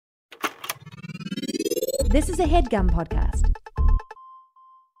This is a HeadGum podcast.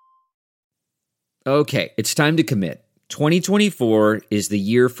 Okay, it's time to commit. 2024 is the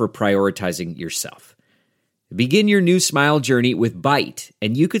year for prioritizing yourself. Begin your new smile journey with Byte,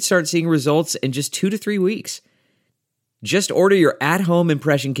 and you could start seeing results in just 2 to 3 weeks. Just order your at-home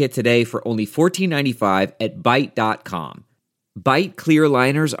impression kit today for only $14.95 at Byte.com. Byte clear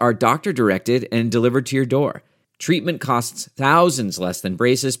liners are doctor-directed and delivered to your door. Treatment costs thousands less than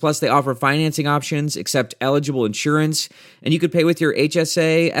braces, plus they offer financing options, accept eligible insurance, and you could pay with your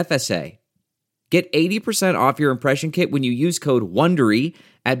HSA, FSA. Get 80% off your impression kit when you use code WONDERY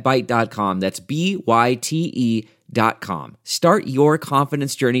at Byte.com. That's BYTE.com. Start your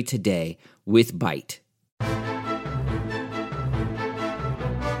confidence journey today with Byte.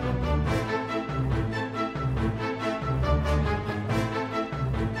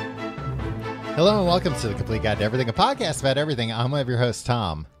 Hello and welcome to The Complete Guide to Everything, a podcast about everything. I'm one of your hosts,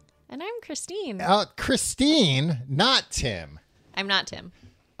 Tom. And I'm Christine. Christine, not Tim. I'm not Tim.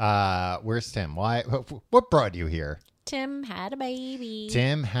 Where's Tim? Why? What brought you here? Tim had a baby.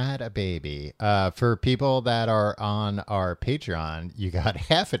 Tim had a baby. For people that are on our Patreon, you got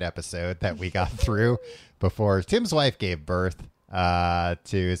half an episode that we got through before Tim's wife gave birth to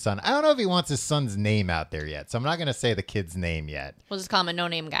his son. I don't know if he wants his son's name out there yet, so I'm not going to say the kid's name yet. We'll just call him a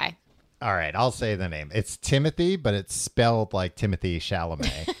no-name guy. All right, I'll say the name. It's Timothy, but it's spelled like Timothy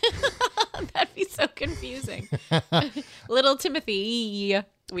Chalamet. That'd be so confusing. Little Timothy,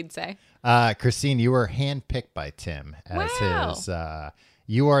 we'd say. Christine, you were handpicked by Tim as his.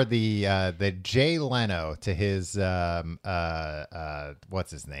 You are the Jay Leno to his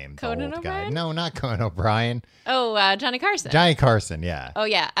what's his name? Conan O'Brien? Guy. No, not Conan O'Brien. Oh, Johnny Carson. Johnny Carson, yeah. Oh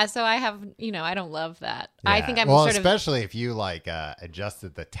yeah. So I have, I don't love that. Yeah. I think I'm especially if you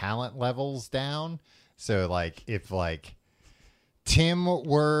adjusted the talent levels down. So if Tim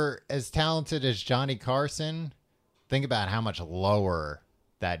were as talented as Johnny Carson, think about how much lower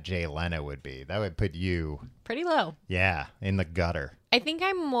that Jay Leno would be. That would put you pretty low. Yeah, in the gutter. I think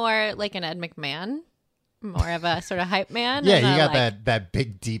I'm more like an Ed McMahon, more of a sort of hype man. Yeah, you got that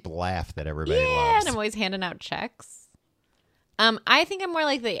big deep laugh that everybody loves. Yeah, and I'm always handing out checks. I think I'm more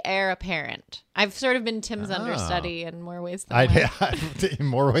like the heir apparent. I've sort of been Tim's understudy in more ways than one. In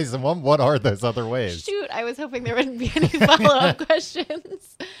more ways than one? What are those other ways? Shoot, I was hoping there wouldn't be any follow-up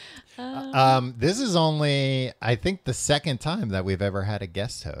questions. This is only, I think, the second time that we've ever had a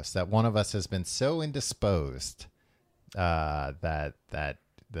guest host, that one of us has been so indisposed that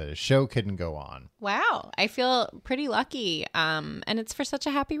the show couldn't go on. Wow. I feel pretty lucky. And it's for such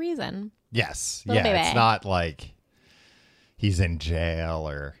a happy reason. Yes. Little baby. It's not like he's in jail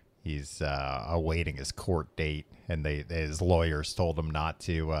or he's awaiting his court date and his lawyers told him not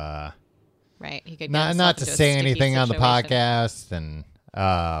to right. He could not to say anything on the podcast. And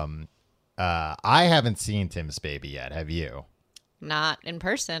I haven't seen Tim's baby yet. Have you? Not in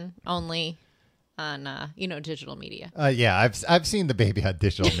person, only on digital media. Yeah, I've seen the baby on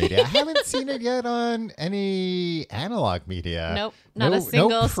digital media. I haven't seen it yet on any analog media. Nope, not a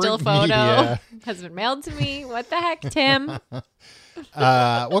single still photo has been mailed to me. What the heck, Tim?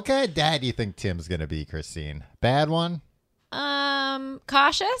 What kind of dad do you think Tim's gonna be, Christine? Bad one?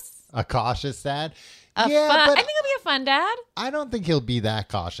 Cautious. A cautious dad? But I think he'll be a fun dad. I don't think he'll be that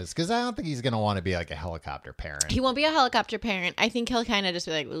cautious because I don't think he's going to want to be like a helicopter parent. He won't be a helicopter parent. I think he'll kind of just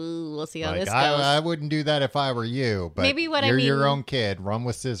be like, ooh, we'll see how this goes. I wouwouldn't do that if I were you, but maybe you're your own kid. Run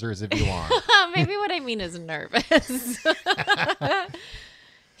with scissors if you want. Maybe what I mean is nervous.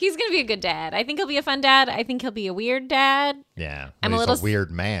 He's going to be a good dad. I think he'll be a fun dad. I think he'll be a weird dad. Yeah. He's a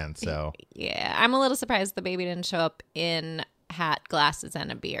weird man, so. Yeah. I'm a little surprised the baby didn't show up in hat, glasses,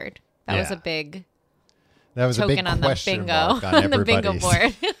 and a beard. That was a big... That was token a big on the bingo on the bingo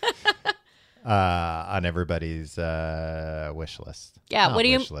board. On everybody's wish list. Yeah, not what do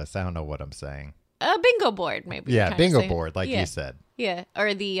you wish list? I don't know what I'm saying. A bingo board, maybe. Yeah, bingo board, like you said. Yeah,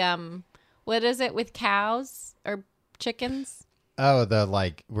 or the what is it with cows or chickens? Oh, the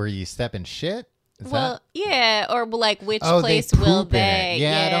where you step in shit. Yeah, or which place will they?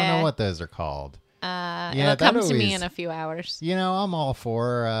 Yeah, I don't know what those are called. It'll come to me in a few hours. I'm all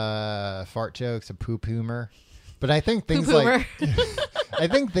for fart jokes and poop humor, but I think things like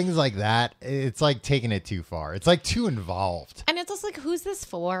that, it's like taking it too far. It's like too involved. And it's also like, who's this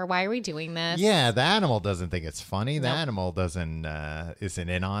for? Why are we doing this? Yeah, the animal doesn't think it's funny. The animal isn't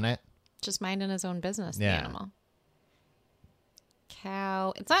in on it. Just minding his own business. The animal.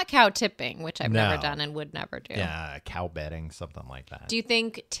 Cow. It's not cow tipping, which I've never done and would never do. Yeah, cow bedding, something like that. Do you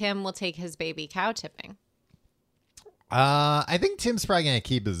think Tim will take his baby cow tipping? I think Tim's probably going to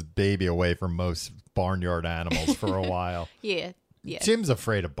keep his baby away from most barnyard animals for a while. Yeah. Tim's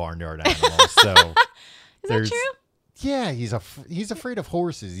afraid of barnyard animals, so Is that true? Yeah, he's afraid of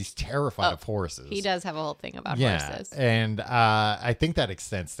horses. He's terrified of horses. He does have a whole thing about horses. And I think that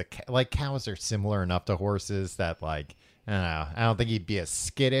extends to like cows are similar enough to horses that like I don't know. I don't think he'd be as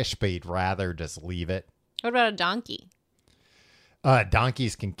skittish, but he'd rather just leave it. What about a donkey?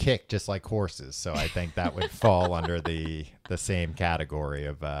 Donkeys can kick just like horses, so I think that would fall under the same category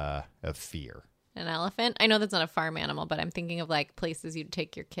of fear. An elephant? I know that's not a farm animal, but I'm thinking of like places you'd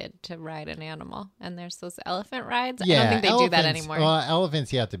take your kid to ride an animal, and there's those elephant rides. Yeah, I don't think they do that anymore. Well,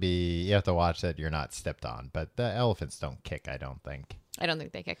 elephants you have to watch that you're not stepped on, but the elephants don't kick. I don't think. I don't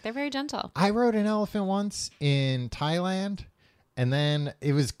think they kick. They're very gentle. I rode an elephant once in Thailand, and then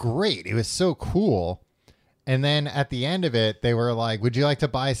it was great. It was so cool. And then at the end of it, they were like, "Would you like to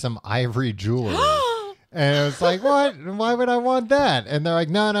buy some ivory jewelry?" And it was like, "What? Why would I want that?" And they're like,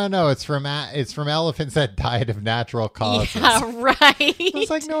 "No. It's from elephants that died of natural causes." Yeah, right. I was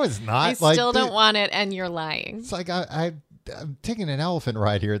like, "No, it's not." I still don't want it, and you're lying. It's like I'm taking an elephant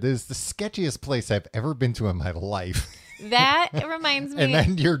ride here. This is the sketchiest place I've ever been to in my life. That reminds me. And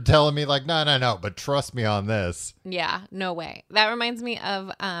then you're telling me like, no, but trust me on this. Yeah, no way. That reminds me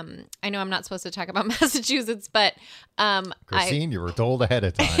of, I know I'm not supposed to talk about Massachusetts, but Christine, you were told ahead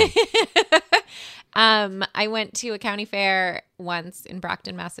of time. I went to a county fair once in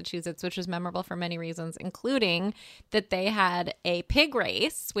Brockton, Massachusetts, which was memorable for many reasons, including that they had a pig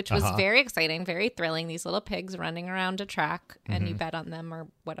race, which was very exciting, very thrilling. These little pigs running around a track, and you bet on them or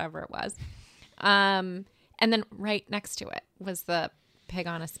whatever it was. And then right next to it was the pig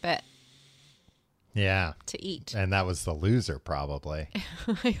on a spit. Yeah. To eat. And that was the loser, probably.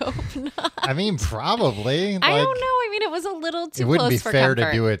 I hope not. I mean, probably. I don't know. I mean, it was a little too close for comfort. It wouldn't be fair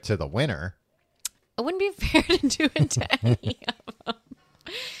to do it to the winner. It wouldn't be fair to do it to any of them.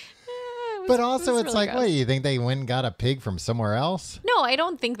 But also, it's really like, gross. what, you think they went and got a pig from somewhere else? No, I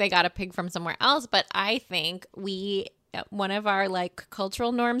don't think they got a pig from somewhere else, but I think one of our like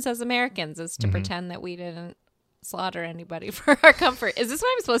cultural norms as Americans is to pretend that we didn't slaughter anybody for our comfort. Is this what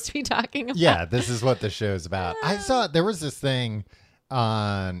I'm supposed to be talking about? Yeah, this is what the show's about. I saw there was this thing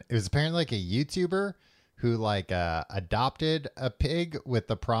on, it was apparently like a YouTuber who like adopted a pig with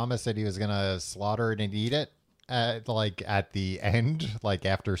the promise that he was going to slaughter it and eat it at the end, like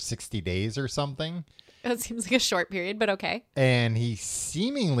after 60 days or something. That seems like a short period, but okay. And he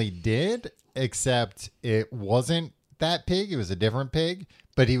seemingly did, except it wasn't that pig. It was a different pig.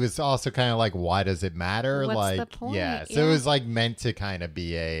 But he was also kind of like, why does it matter? What's like, the point? Yeah. So it was like meant to kind of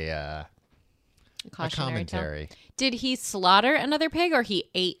be a Cautionary commentary. tale. Did he slaughter another pig or he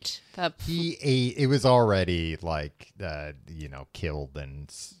ate the... He ate, it was already like, killed and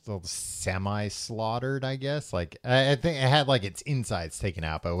semi-slaughtered, I guess. Like, I think it had like its insides taken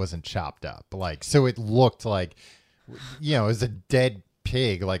out, but it wasn't chopped up. Like, so it looked like, it was a dead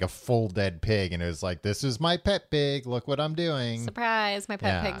pig, like a full dead pig. And it was like, this is my pet pig. Look what I'm doing. Surprise, my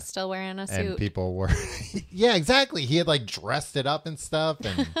pet pig's still wearing a suit. And people were, yeah, exactly. He had like dressed it up and stuff.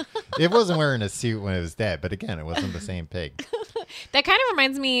 And it wasn't wearing a suit when it was dead. But again, it wasn't the same pig. That kind of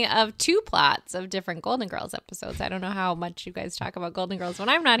reminds me of two plots of different Golden Girls episodes. I don't know how much you guys talk about Golden Girls when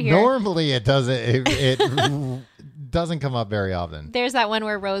I'm not here. Normally it doesn't, it doesn't come up very often. There's that one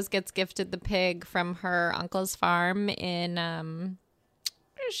where Rose gets gifted the pig from her uncle's farm in,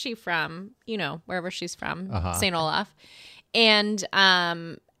 where's she from? Wherever she's from, St. Olaf. And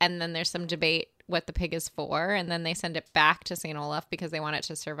then there's some debate what the pig is for. And then they send it back to St. Olaf because they want it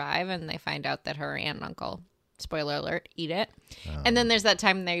to survive. And they find out that her aunt and uncle, spoiler alert, eat it. And then there's that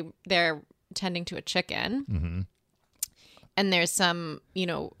time they're tending to a chicken. Mm-hmm. And there's some,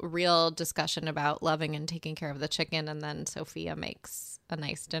 real discussion about loving and taking care of the chicken. And then Sophia makes a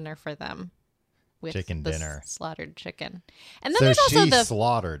nice dinner for them with chicken the dinner, slaughtered chicken. And then so there's also she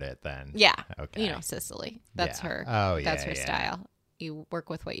slaughtered it then. Yeah. Okay. Sicily. That's her. Oh, yeah. That's her style. You work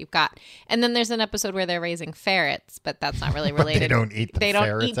with what you've got. And then there's an episode where they're raising ferrets, but that's not really related. They don't eat the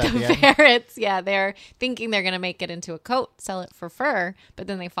ferrets. They don't eat the ferrets. Yeah, they're thinking they're going to make it into a coat, sell it for fur, but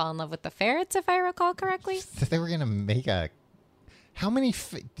then they fall in love with the ferrets, if I recall correctly. They were going to make how many?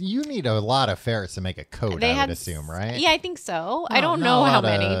 You need a lot of ferrets to make a coat, I would assume, right? Yeah, I think so. I don't know how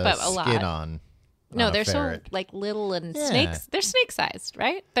many, but a lot. Skin on no, a they're ferret. so like little and snakes. They're snake sized,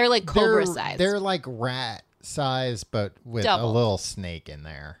 right? They're like cobra sized. They're like rat size, but with a little snake in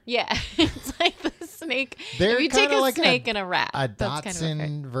there. Yeah, it's like the snake. They're if you take a like snake and a rat, a that's Dotson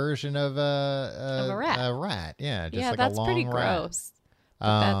kind of version of a rat. A rat, yeah, just like that's a long pretty rat. gross.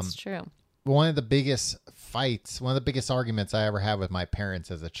 But that's true. One of the biggest arguments I ever had with my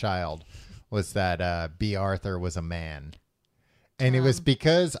parents as a child was that B. Arthur was a man. And it was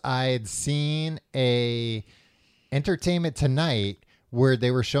because I had seen a Entertainment Tonight where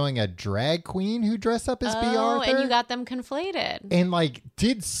they were showing a drag queen who dressed up as B. Arthur. And you got them conflated. And like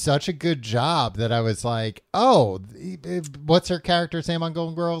did such a good job that I was like, oh, what's her character's name on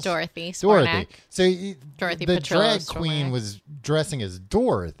Golden Girls? Dorothy Spornak. So Dorothy the Petrillo drag Spornak. queen was dressing as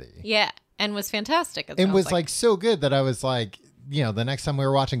Dorothy. Yeah, and was fantastic. It was like so good that I was like, you know, the next time we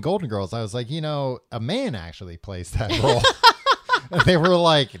were watching Golden Girls, I was like, you know, a man actually plays that role. And they were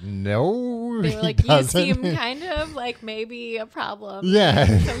like, no, they were like, you seem kind of like maybe a problem. Yeah,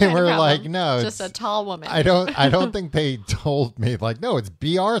 they were like, no, just a tall woman. I don't think they told me like, no, it's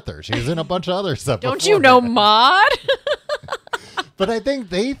B. Arthur. She was in a bunch of other stuff. Don't you know Maude? But I think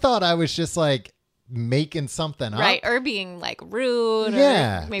they thought I was just like making something up, right? Or being like rude.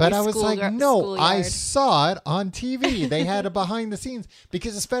 Yeah, or maybe but I was like, no, schoolyard. I saw it on TV. They had a behind the scenes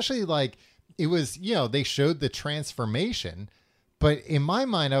because especially like it was, you know, they showed the transformation. But in my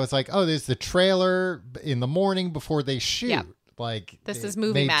mind, I was like, oh, there's the trailer in the morning before they shoot. Yep. Like this is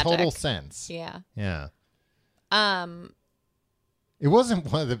movie made magic. Total sense. Yeah. Yeah. It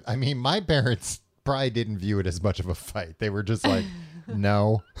wasn't one of the. I mean, my parents probably didn't view it as much of a fight. They were just like,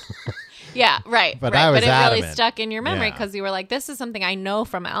 no. Yeah. Right. But right. I was But it adamant. really stuck in your memory Yeah. because you were like, this is something I know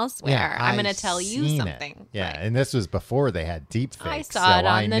from elsewhere. Yeah, I'm going to I've tell you seen something. It. Yeah, Right. and this was before they had deep fakes. I saw it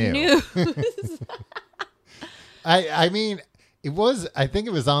on the news. I mean. I think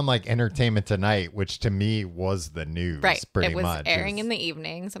it was on like Entertainment Tonight, which to me was the news. Right. Pretty it was much. airing in the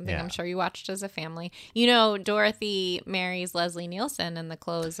evening, something Yeah. I'm sure you watched as a family. You know, Dorothy marries Leslie Nielsen in the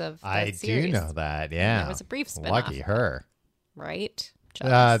close of the I series. do know that, yeah. There was a brief spinoff. Lucky her. Right?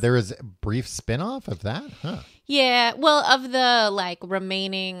 There was a brief spinoff of that? Huh. Yeah. Well, of the like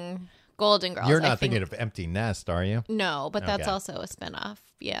remaining Golden Girls. You're not thinking of Empty Nest, are you? No, but that's Okay. also a spinoff.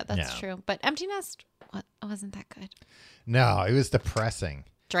 Yeah, that's true. But Empty Nest wasn't that good. No, it was depressing.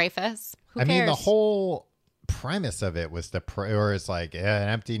 Dreyfus. Who I cares? mean, the whole premise of it was or it's like an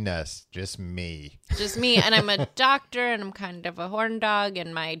empty nest, just me. Just me, and I'm a doctor, and I'm kind of a horn dog,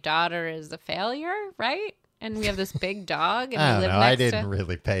 and my daughter is a failure, right? And we have this big dog, and I we don't live know. next I didn't to.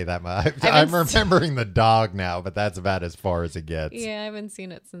 really pay that much. I I'm haven't remembering the dog now, but that's about as far as it gets. Yeah, I haven't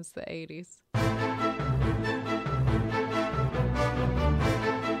seen it since the 80s.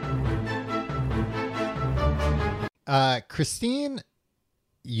 Christine,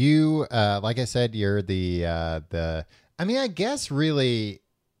 you like I said, you're the I mean, I guess really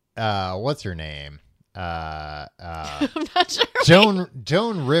what's her name? I'm not sure.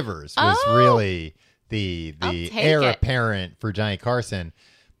 Joan Rivers was really the I'll take heir it. apparent for Johnny Carson,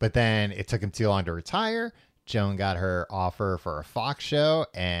 but then it took him too long to retire. Joan got her offer for a Fox show,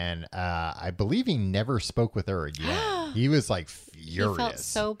 and I believe he never spoke with her again. He was like furious. He felt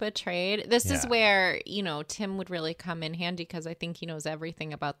so betrayed. This is Yeah. where, you know, Tim would really come in handy because I think he knows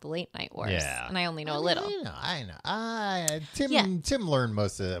everything about the late night wars. Yeah. And I only know a little. I know. Tim Yeah. Tim learned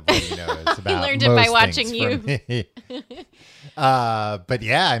most of what he knows about. learned it by most watching things from me. But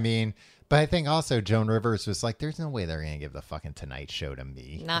yeah, I mean, but I think also Joan Rivers was like, "There's no way they're gonna give the fucking Tonight Show to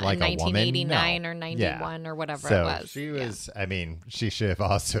me, Not like in a woman." 1989 No. or 91 or whatever So it was. she was. I mean, she should have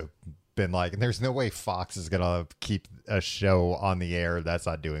also been like, "There's no way Fox is gonna keep a show on the air that's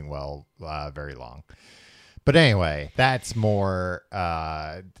not doing well very long." But anyway, that's more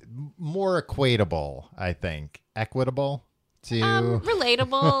equatable, I think. Equitable to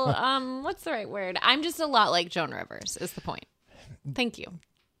Relatable. What's the right word? I'm just a lot like Joan Rivers is the point. Thank you.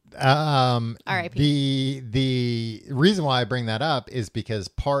 R.I.P. The reason why I bring that up is because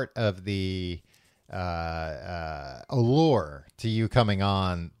part of the allure to you coming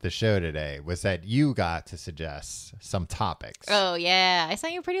on the show today was that you got to suggest some topics. Oh, yeah. I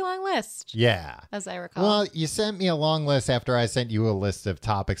sent you a pretty long list, Yeah. as I recall. Well, you sent me a long list after I sent you a list of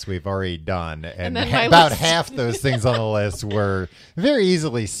topics we've already done. And then my about list. half those things on the list were very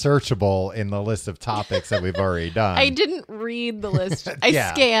easily searchable in the list of topics that we've already done. I didn't read the list.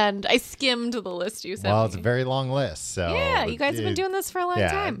 Yeah. I skimmed the list you sent Well, me. it's a very long list. So Yeah, you guys have been doing this for a long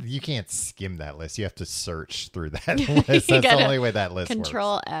time. You can't skim that list. You have to search through that list. That's the gotta only way that list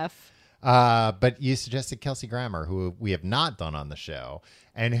Control works. F. But you suggested Kelsey Grammer, who we have not done on the show,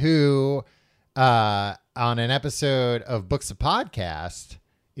 and who on an episode of Books of Podcast,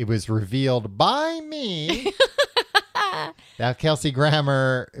 it was revealed by me that Kelsey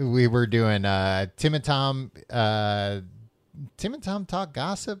Grammer, we were doing Tim and Tom talk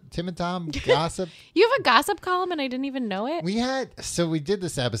gossip. Tim and Tom gossip. You have a gossip column and I didn't even know it? We did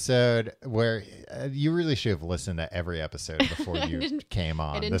this episode where you really should have listened to every episode before you came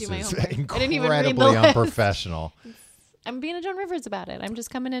on. I didn't This do my is homework. I didn't even read the incredibly list. unprofessional. I'm being a Joan Rivers about it. I'm just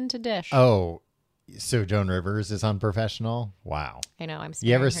coming in to dish. Oh, so Joan Rivers is unprofessional? Wow. I know. I'm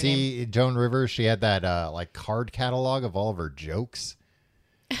You ever sparing her name. see Joan Rivers? She had that like card catalog of all of her jokes.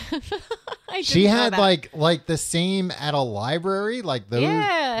 She had like the same at a library, like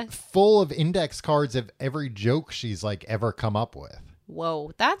those full of index cards of every joke she's like ever come up with.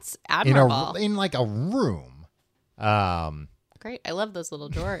 Whoa, that's admirable. In like a room. Great. I love those little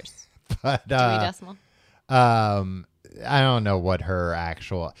drawers. But Dewey Decimal. I don't know what her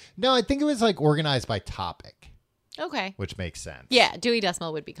actual. No, I think it was like organized by topic. Okay. Which makes sense. Yeah, Dewey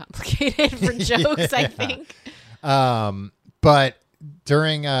Decimal would be complicated for jokes, I think. But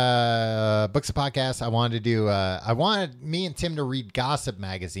during Books of Podcasts, I wanted me and Tim to read gossip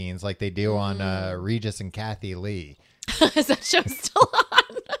magazines like they do on Regis and Kathy Lee. Is that show still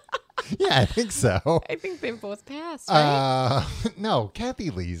on? Yeah, I think so. I think they've both passed, right? No, Kathy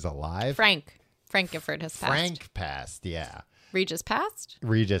Lee's alive. Frank Gifford has passed. Frank passed, yeah. Regis passed?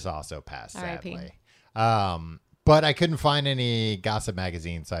 Regis also passed, R.I.P. sadly. But I couldn't find any gossip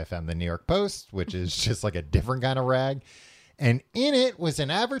magazines, so I found the New York Post, which is just like a different kind of rag. And in it was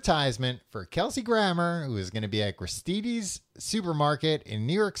an advertisement for Kelsey Grammer, who was going to be at Gristedes Supermarket in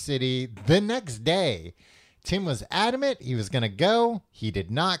New York City the next day. Tim was adamant he was going to go. He did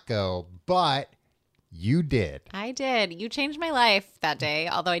not go, but you did. I did. You changed my life that day,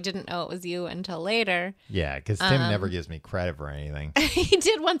 although I didn't know it was you until later. Yeah, because Tim never gives me credit for anything. He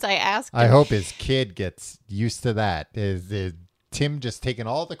did once I asked him. I hope his kid gets used to that. Is Tim just taking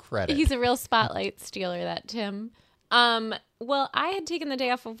all the credit? He's a real spotlight stealer, that Tim. Well, I had taken the day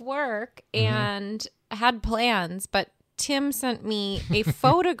off of work and had plans, but Tim sent me a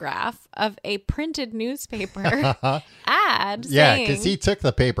photograph of a printed newspaper ad. Yeah, because he took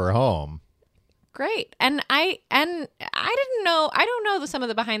the paper home. Great. And I didn't know, I don't know some of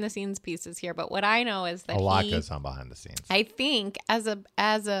the behind the scenes pieces here, but what I know is that a lot goes on behind the scenes. I think as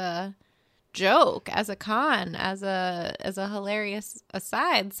a joke, as a con, as a hilarious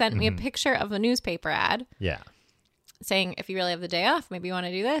aside, sent me a picture of a newspaper ad. Yeah. Saying, if you really have the day off, maybe you want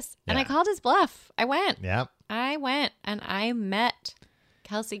to do this. And I called his bluff. I went. Yep. I went and I met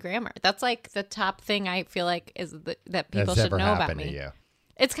Kelsey Grammer. That's like the top thing I feel like is that people should know about me.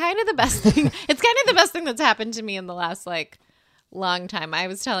 It's kind of the best thing. It's kind of the best thing that's happened to me in the last long time. I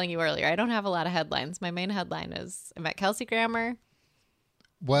was telling you earlier, I don't have a lot of headlines. My main headline is I met Kelsey Grammer.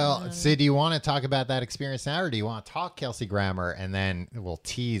 Well, Sid, do you want to talk about that experience now, or do you want to talk Kelsey Grammer and then we'll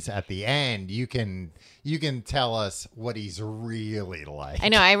tease at the end? You can tell us what he's really like. I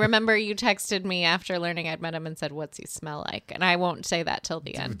know. I remember you texted me after learning I'd met him and said, "What's he smell like?" And I won't say that till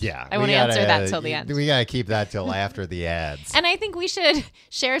the end. Yeah, I won't answer that till the end. We gotta keep that till after the ads. And I think we should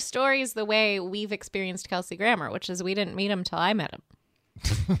share stories the way we've experienced Kelsey Grammer, which is we didn't meet him till I met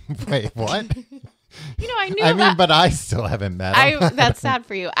him. Wait, what? You know, I knew. But I still haven't met him. That's sad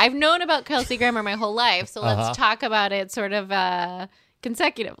for you. I've known about Kelsey Grammer my whole life, so let's talk about it sort of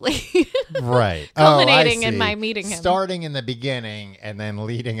consecutively. Right. Culminating in my meeting him. Starting in the beginning and then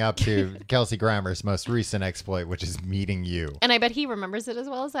leading up to Kelsey Grammer's most recent exploit, which is meeting you. And I bet he remembers it as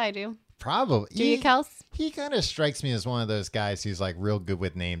well as I do. Probably. Do you, Kels? He kind of strikes me as one of those guys who's like real good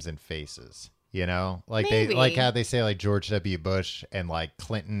with names and faces. You know? Like Maybe. how they say like George W. Bush and like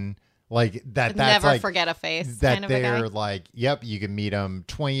Clinton. Like that's never like, forget a face. That kind of a they're guy. like, yep, you can meet them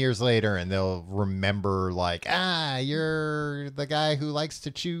 20 years later and they'll remember like, you're the guy who likes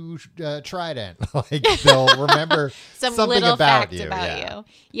to chew Trident. Like they'll remember something little about fact you. About you.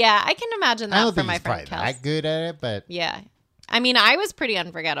 Yeah, I can imagine that for my friend Kels. That good at it, but yeah, I mean, I was pretty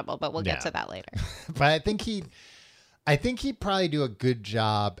unforgettable, but we'll get to that later. But I think he'd probably do a good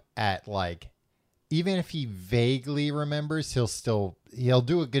job at like, even if he vaguely remembers, he'll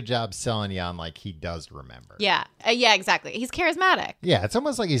do a good job selling you on like he does remember. Yeah. Yeah, exactly. He's charismatic. Yeah, it's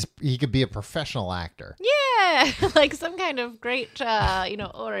almost like he could be a professional actor. Yeah, like some kind of great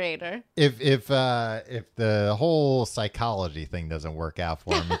orator. If the whole psychology thing doesn't work out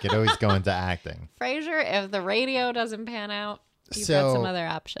for him, he could always go into acting. Frasier, if the radio doesn't pan out, you've got some other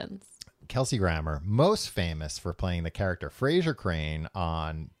options. Kelsey Grammer, most famous for playing the character Frasier Crane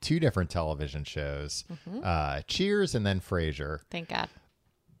on 2 different television shows, Cheers and then Frasier. Thank God.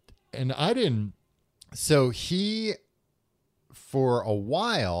 And I didn't. So he, for a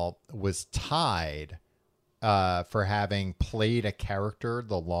while, was tied for having played a character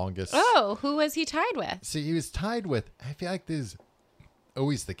the longest. Oh, who was he tied with? So he was tied with, I feel like this is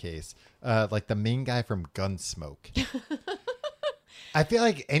always the case, like the main guy from Gunsmoke. I feel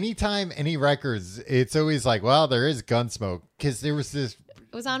like anytime any records, it's always like, well, there is Gunsmoke, because there was this.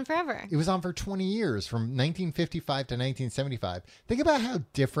 It was on forever. It was on for 20 years, from 1955 to 1975. Think about how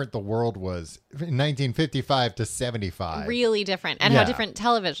different the world was in 1955 to 75. Really different. And how different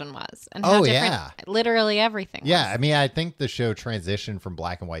television was. And how different literally everything was. I mean, I think the show transitioned from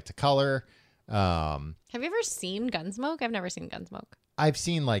black and white to color. Have you ever seen Gunsmoke? I've never seen Gunsmoke. I've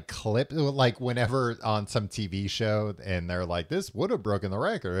seen like clip, like whenever on some TV show and they're like, this would have broken the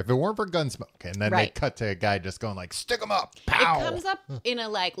record if it weren't for Gunsmoke. And then they cut to a guy just going like, stick him up. Pow. It comes up in a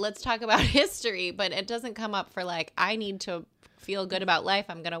like, let's talk about history, but it doesn't come up for like, I need to feel good about life.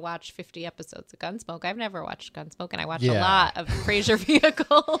 I'm going to watch 50 episodes of Gunsmoke. I've never watched Gunsmoke, and I watched a lot of Fraser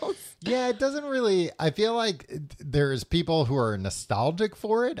vehicles. Yeah, it doesn't really, I feel like there's people who are nostalgic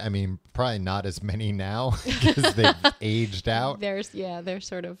for it. I mean, probably not as many now because they've aged out. They're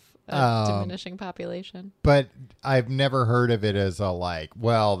sort of a diminishing population. But I've never heard of it as a like,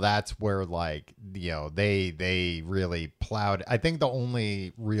 well, that's where like, you know, they really plowed. I think the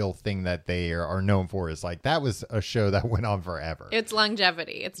only real thing that they are known for is like, that was a show that went on forever. It's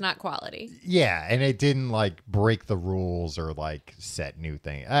longevity. It's not quality. Yeah. And it didn't like break the rules or like set new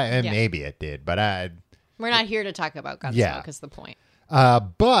things. And maybe it did, but we're not here to talk about Gunsmoke is the point.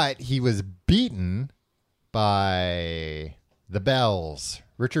 But he was beaten by the Bells.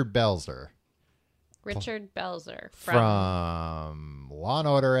 Richard Belzer from Law and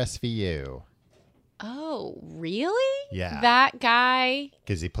Order SVU. Oh, really? Yeah. That guy?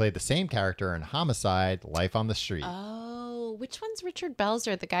 Because he played the same character in Homicide, Life on the Street. Oh, which one's Richard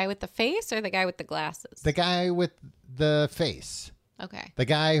Belzer? The guy with the face or the guy with the glasses? The guy with the face. Okay. The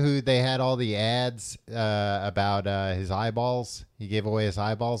guy who they had all the ads about his eyeballs. He gave away his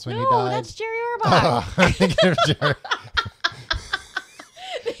eyeballs when he died. No, that's Jerry Orbach. Oh, I'm thinking of Jerry.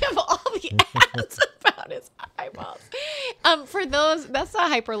 They have all the ads about his eyeballs. For those, that's a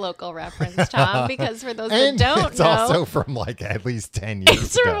hyper-local reference, Tom, because for those that don't know. It's also from like at least 10 years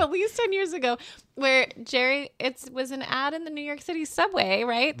It's ago. from at least 10 years ago, where it was an ad in the New York City subway,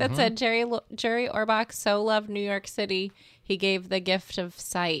 right? That said, Jerry Orbach so loved New York City, he gave the gift of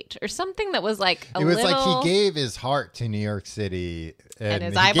sight, or something that was like It was like he gave his heart to New York City and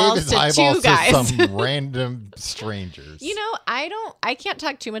his he eyeballs gave his to eyeballs two guys. to some random strangers. You know, I can't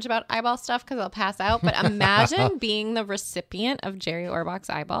talk too much about eyeball stuff because I'll pass out, but imagine being the recipient of Jerry Orbach's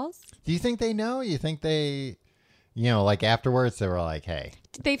eyeballs. Do you think they know? You think they, you know, like afterwards they were like, hey.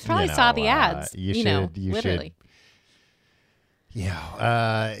 They probably saw the ads, you literally.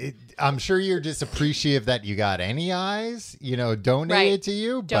 Yeah, I'm sure you're just appreciative that you got any eyes, donated to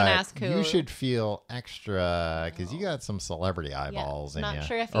you. Don't but ask who. You should feel extra because you got some celebrity eyeballs in you. Not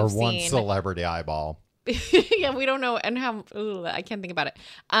sure if or you've one seen. celebrity eyeball. Yeah, we don't know. And how, I can't think about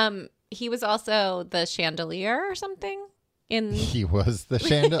it. He was also the chandelier or something. He was the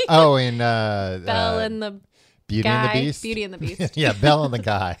chandelier. Oh, in Belle and the Beauty guy, and the Beast? Beauty and the Beast. Yeah, Belle and the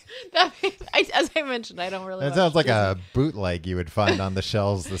Guy. As I mentioned, I don't really That sounds like a bootleg you would find on the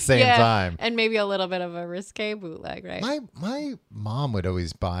shelves the same time. And maybe a little bit of a risque bootleg, right? My mom would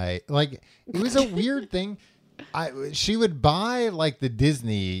always buy, like, it was a weird thing. She would buy, like, the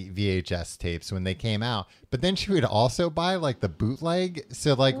Disney VHS tapes when they came out, but then she would also buy, like, the bootleg.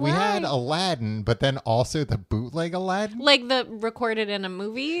 So, like, we had Aladdin, but then also the bootleg Aladdin. Like the recorded in a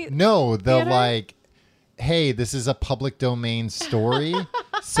movie? No, the, theater? like, hey, this is a public domain story,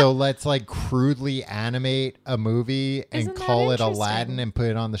 so let's like crudely animate a movie and call it Aladdin and put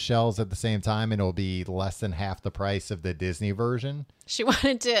it on the shelves at the same time, and it'll be less than half the price of the Disney version. She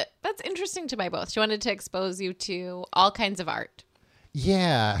wanted to, that's interesting to buy both. She wanted to expose you to all kinds of art.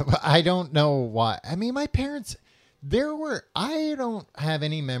 Yeah, I don't know why. I mean, my parents, I don't have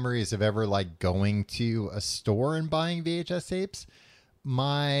any memories of ever like going to a store and buying VHS tapes.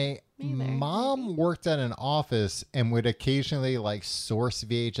 My mom worked at an office and would occasionally like source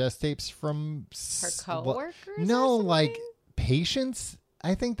VHS tapes from her coworkers. No, like patients.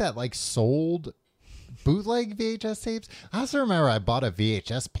 I think that like sold bootleg VHS tapes. I also remember I bought a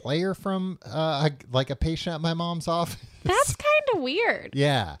VHS player from like a patient at my mom's office. That's kind of weird.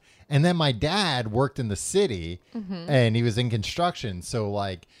 Yeah, and then my dad worked in the city and he was in construction, so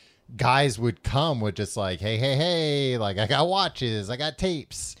like. Guys would come with just like, hey, like I got watches, I got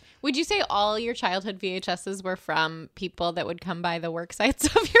tapes. Would you say all your childhood VHSs were from people that would come by the work sites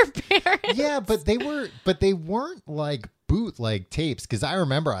of your parents? Yeah, but they weren't like bootleg tapes, because I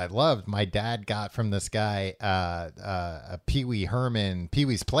remember my dad got from this guy a Pee Wee Herman, Pee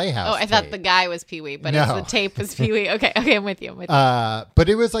Wee's Playhouse. Oh, I thought the guy was Pee Wee, but the tape was Pee Wee. Okay, I'm with you. But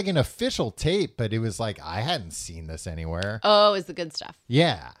it was like an official tape, but it was like I hadn't seen this anywhere. Oh, it was the good stuff.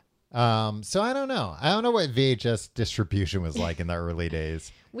 Yeah. So I don't know. I don't know what VHS distribution was like in the early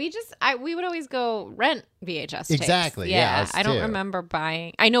days. We would always go rent VHS tapes. Exactly. Yeah. I don't remember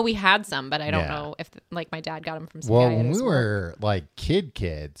buying. I know we had some, but I don't know if like my dad got them from some guy Well, at when his we work. were like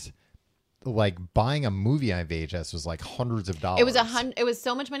kids, like buying a movie on VHS was like hundreds of dollars. It was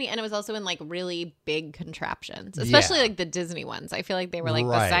so much money, and it was also in like really big contraptions, especially like the Disney ones. I feel like they were like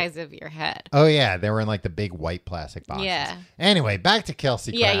the size of your head. Oh yeah, they were in like the big white plastic boxes. Yeah. Anyway, back to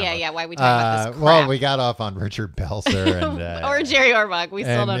Kelsey Grammer. Yeah. Why are we talking about this crap? Well, we got off on Richard Belzer and or Jerry Orbach. We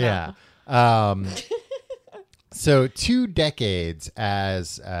still don't know. So 2 decades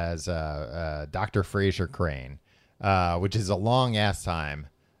as Dr. Fraser Crane, which is a long ass time.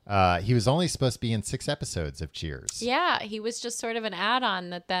 He was only supposed to be in 6 episodes of Cheers. Yeah, he was just sort of an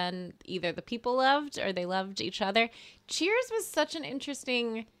add-on that then either the people loved or they loved each other. Cheers was such an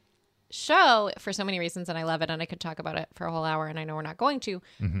interesting show for so many reasons, and I love it, and I could talk about it for a whole hour, and I know we're not going to.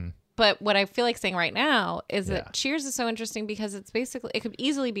 Mm-hmm. But what I feel like saying right now is that Cheers is so interesting because it's basically, it could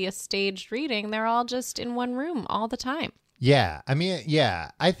easily be a staged reading. They're all just in one room all the time. Yeah. I mean,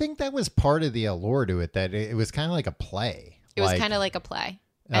 yeah. I think that was part of the allure to it, that it was kind of like a play. It was kind of like a play.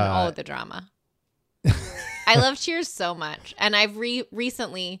 And the drama. I love Cheers so much. And I've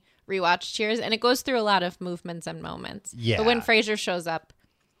recently rewatched Cheers, and it goes through a lot of movements and moments. Yeah. But when Frasier shows up,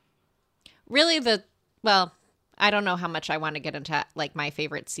 really I don't know how much I want to get into like my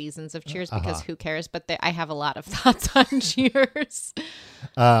favorite seasons of Cheers because who cares? But I have a lot of thoughts on Cheers.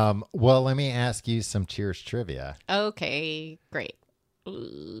 Well, let me ask you some Cheers trivia. Okay, great.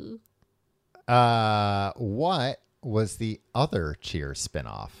 Ooh. What was the other Cheers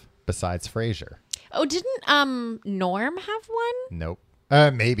spinoff besides Frasier? Oh, didn't Norm have one? Nope.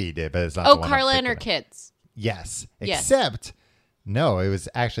 Maybe he did, but it's not. Oh, Carla and her kids. Yes. Except, no, it was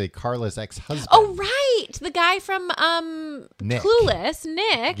actually Carla's ex-husband. Oh, right. The guy from Nick. Clueless,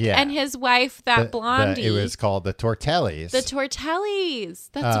 Nick, and his wife, that blondie. It was called The Tortellis. The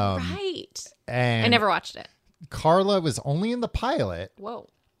Tortellis. That's right. And I never watched it. Carla was only in the pilot. Whoa.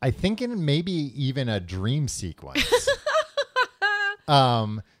 I think in maybe even a dream sequence.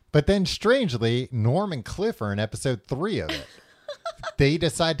 But then strangely, Norm and Cliff are in episode 3 of it. They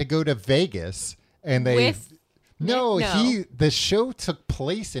decide to go to Vegas, and they the show took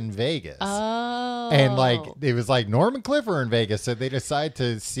place in Vegas. Oh. And like it was like Norm and Cliff are in Vegas, so they decide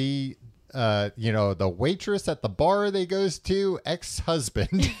to see the waitress at the bar they goes to,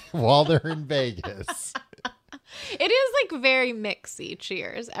 ex-husband, while they're in Vegas. It is like very mixy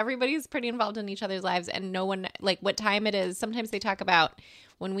Cheers. Everybody's pretty involved in each other's lives, and no one, like what time it is. Sometimes they talk about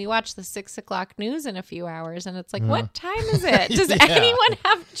when we watch the 6 o'clock news in a few hours, and it's like, what time is it? Does anyone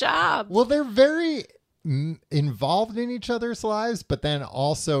have jobs? Well, they're very involved in each other's lives, but then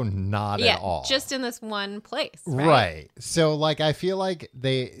also not at all. Just in this one place. Right. So like, I feel like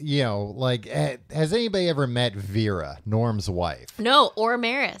they, like, has anybody ever met Vera, Norm's wife? No, or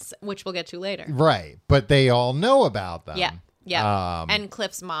Maris, which we'll get to later. Right. But they all know about them. Yeah. Yeah. And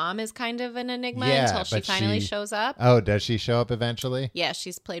Cliff's mom is kind of an enigma until she finally shows up. Oh, does she show up eventually? Yeah,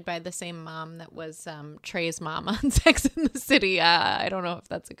 she's played by the same mom that was Trey's mom on Sex and the City. I don't know if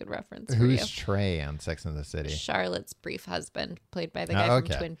that's a good reference for you. Who's Trey on Sex and the City? Charlotte's brief husband, played by the guy from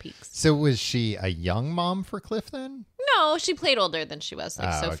Twin Peaks. So was she a young mom for Cliff then? No, she played older than she was,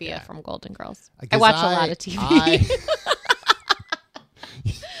 like Sophia from Golden Girls. I watch a lot of TV.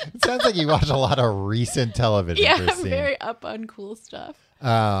 It sounds like you watch a lot of recent television. Yeah, Christine. I'm very up on cool stuff.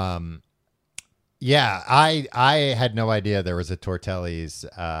 Yeah, I had no idea there was a Tortelli's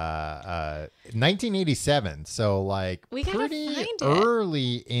 1987. So like pretty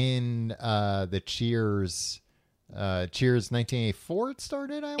early in the Cheers 1984 it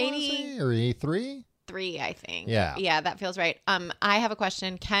started, I want to say, or 83? 3, I think. Yeah, that feels right. I have a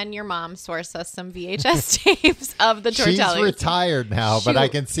question. Can your mom source us some VHS tapes of the Tortellis? She's retired now, but I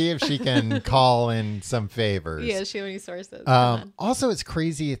can see if she can call in some favors. Yeah, she only sources. Also, it's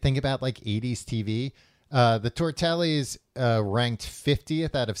crazy to think about like 80s TV. The Tortellis ranked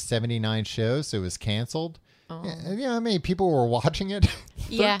 50th out of 79 shows, so it was canceled. Oh. You know how many people were watching it?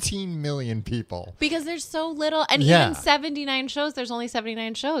 13 million people. Because there's so little. And even 79 shows, there's only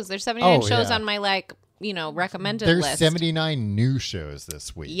 79 shows. There's 79 shows on my, recommended list. There's 79 new shows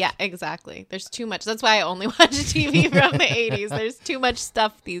this week. Yeah, exactly. There's too much. That's why I only watch TV from the 80s. There's too much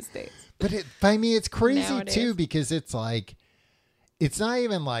stuff these days. But I mean, it's crazy, nowadays, too, because it's like, it's not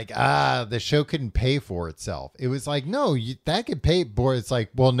even like, the show couldn't pay for itself. It was like, no, that could pay for it. It's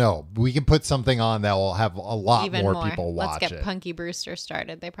like, well, no, we can put something on that will have a lot even more people watch it. Let's get Punky Brewster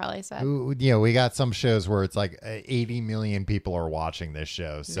started, they probably said. We got some shows where it's like 80 million people are watching this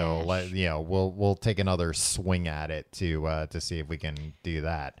show. So, we'll take another swing at it to see if we can do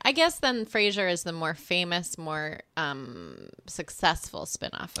that. I guess then Frasier is the more famous, more successful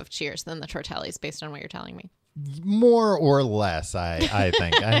spinoff of Cheers than the Tortellis, based on what you're telling me. More or less, I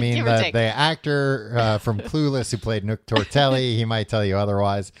think. I mean, the actor from Clueless who played Nick Tortelli, he might tell you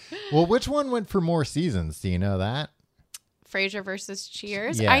otherwise. Well, which one went for more seasons? Do you know that? Frasier versus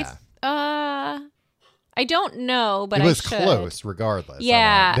Cheers? Yeah. I don't know, but it was I should. Close regardless.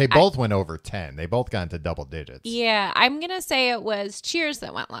 Yeah. They both went over 10. They both got into double digits. Yeah, I'm going to say it was Cheers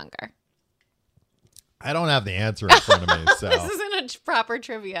that went longer. I don't have the answer in front of me, so. This isn't a proper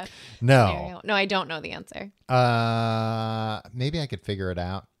trivia. No. Scenario. No, I don't know the answer. Maybe I could figure it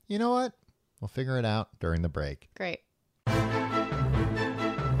out. You know what? We'll figure it out during the break. Great.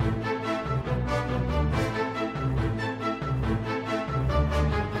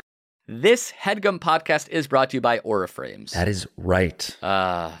 This HeadGum podcast is brought to you by Aura Frames. That is right.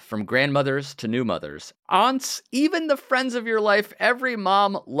 From grandmothers to new mothers, aunts, even the friends of your life, every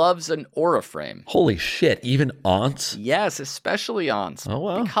mom loves an Aura frame. Holy shit, even aunts? Yes, especially aunts. Oh,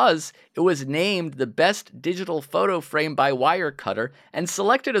 wow. Because it was named the best digital photo frame by Wirecutter and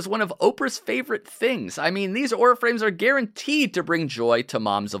selected as one of Oprah's favorite things. I mean, these Aura frames are guaranteed to bring joy to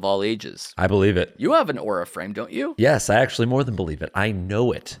moms of all ages. I believe it. You have an Aura frame, don't you? Yes, I actually more than believe it. I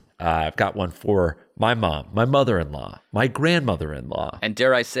know it. I've got one for my mom, my mother-in-law, my grandmother-in-law. And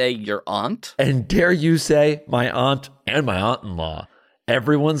dare I say, your aunt? And dare you say, my aunt and my aunt-in-law.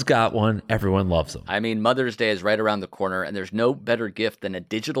 Everyone's got one. Everyone loves them. I mean, Mother's Day is right around the corner, and there's no better gift than a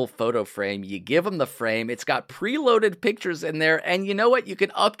digital photo frame. You give them the frame. It's got preloaded pictures in there, and you know what? You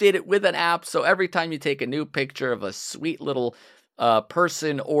can update it with an app, so every time you take a new picture of a sweet little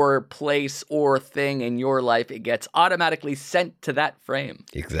person or place or thing in your life, it gets automatically sent to that frame.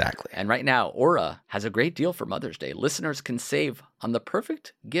 Exactly. And right now, Aura has a great deal for Mother's Day. Listeners can save on the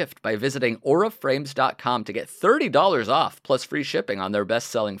perfect gift by visiting auraframes.com to get $30 off plus free shipping on their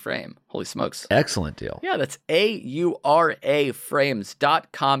best-selling frame. Holy smokes. Excellent deal. Yeah, that's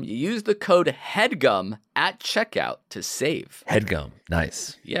auraframes.com. You use the code HEADGUM at checkout to save. HeadGum.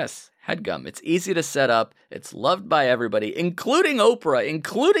 Nice. Yes. HeadGum. It's easy to set up. It's loved by everybody, including Oprah,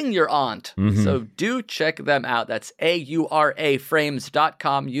 including your aunt. Mm-hmm. So do check them out. That's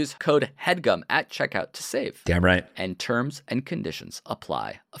auraframes.com. Use code HEADGUM at checkout to save. Damn right. And terms and conditions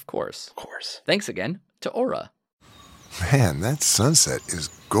apply, of course. Of course. Thanks again to Aura. Man, that sunset is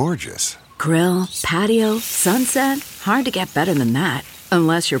gorgeous. Grill, patio, sunset. Hard to get better than that.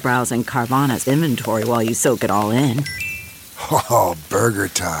 Unless you're browsing Carvana's inventory while you soak it all in. Oh, burger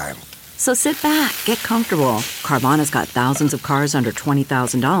time. So sit back, get comfortable. Carvana's got thousands of cars under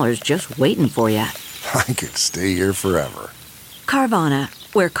 $20,000 just waiting for you. I could stay here forever. Carvana,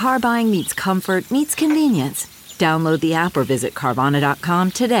 where car buying meets comfort, meets convenience. Download the app or visit Carvana.com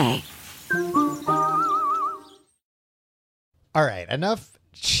today. All right, enough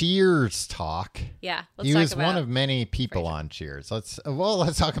Cheers talk. Yeah, he was one of many people on Cheers. Let's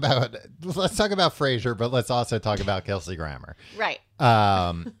talk about Frasier, but let's also talk about Kelsey Grammer. Right.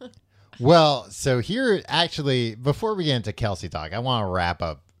 Well, so here actually, before we get into Kelsey talk, I want to wrap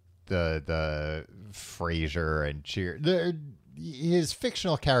up the Frasier and Cheers, his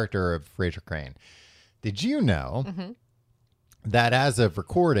fictional character of Frasier Crane. Did you know that as of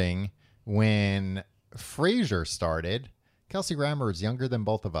recording, when Frasier started, Kelsey Grammer is younger than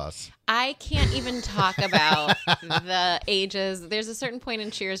both of us. I can't even talk about the ages. There's a certain point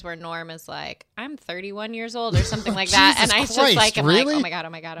in Cheers where Norm is like, I'm 31 years old or something like that. Jesus And I Christ, just like, I'm really? like, oh my God, oh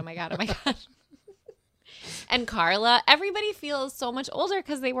my God, oh my God, oh my God. And Carla, everybody feels so much older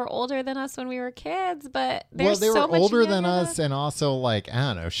because they were older than us when we were kids, but they were so much older than younger us, and also like,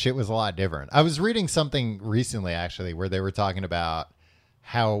 I don't know, shit was a lot different. I was reading something recently actually where they were talking about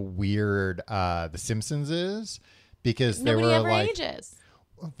how weird The Simpsons is. Because they Nobody were ever like, ages.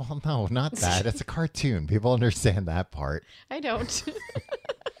 Well, no, not that. It's a cartoon. People understand that part. I don't.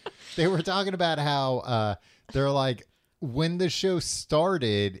 They were talking about how they're like, when the show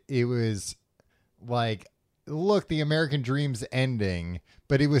started, it was like, look, the American dream's ending,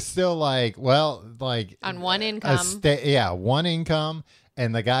 but it was still like, well, like on one income. One income.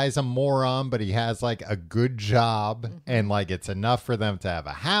 And the guy's a moron, but he has like a good job, and like it's enough for them to have a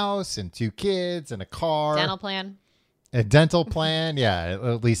house and 2 kids and a car. Dental plan. A dental plan, yeah.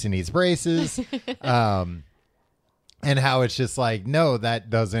 At least he needs braces. And how it's just like, no, that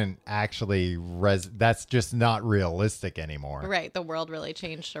doesn't actually, that's just not realistic anymore. Right. The world really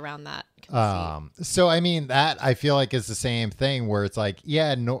changed around that conceit. So, I mean, that I feel like is the same thing where it's like,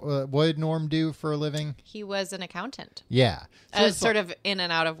 yeah, what did Norm do for a living? He was an accountant. Yeah. So Sort of in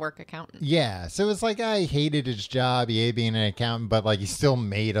and out of work accountant. Yeah. So it's like, I hated his job. He hated being an accountant, but like he still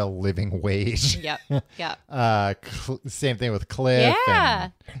made a living wage. Yep. Yep. Same thing with Cliff. Yeah.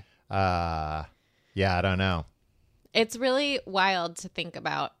 And, yeah, I don't know. It's really wild to think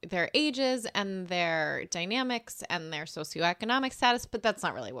about their ages and their dynamics and their socioeconomic status, but that's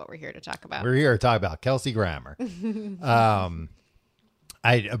not really what we're here to talk about. We're here to talk about Kelsey Grammer.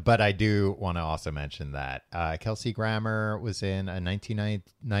 But I do want to also mention that Kelsey Grammer was in a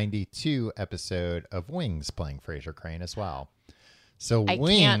 1992 episode of Wings playing Fraser Crane as well. So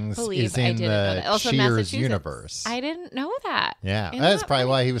Wings is in the Cheers universe. I didn't know that. Yeah, that's probably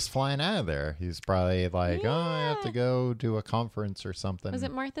why he was flying out of there. He was probably like, oh, I have to go do a conference or something. Was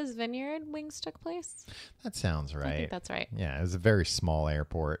it Martha's Vineyard Wings took place? That sounds right. I think that's right. Yeah, it was a very small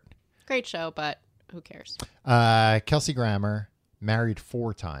airport. Great show, but who cares? Kelsey Grammer. Married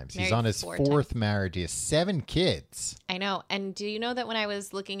 4 times. He's on his 4th marriage. He has 7 kids. I know. And do you know that when I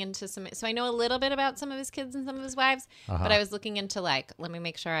was looking into so I know a little bit about some of his kids and some of his wives, but I was looking into let me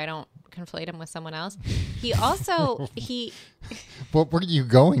make sure I don't conflate him with someone else. He also, What were you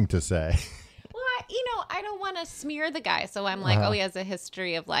going to say? Well, I don't want to smear the guy. So I'm like, he has a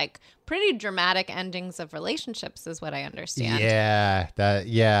history of pretty dramatic endings of relationships is what I understand.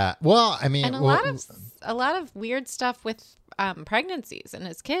 Yeah. Well, I mean. And a lot of weird stuff with pregnancies and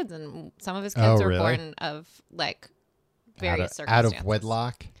his kids, and some of his kids were born of various circumstances. Out of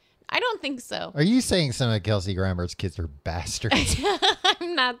wedlock? I don't think so. Are you saying some of Kelsey Grammer's kids are bastards?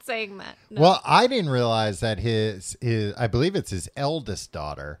 I'm not saying that. No. Well, I didn't realize that his I believe it's his eldest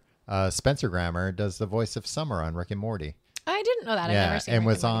daughter, Spencer Grammer, does the voice of Summer on Rick and Morty. I didn't know that. I've never seen and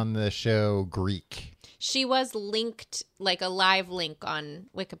Rick was on the show Greek. She was linked, a live link on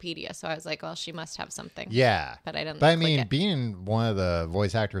Wikipedia. So I was like, well, she must have something. Yeah. But I didn't. But I mean, being one of the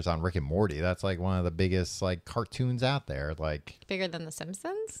voice actors on Rick and Morty, that's one of the biggest cartoons out there. Bigger than The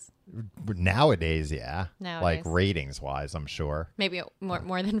Simpsons? Nowadays, yeah. Nowadays. Ratings wise, I'm sure. Maybe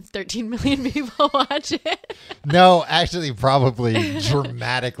more than 13 million people watch it. No, actually, probably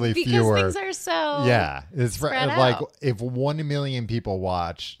dramatically fewer. Because things are so. Yeah, it's spread out. If 1 million people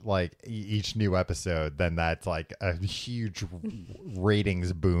watch each new episode, then that's a huge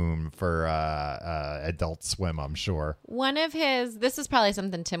ratings boom for Adult Swim, I'm sure. This is probably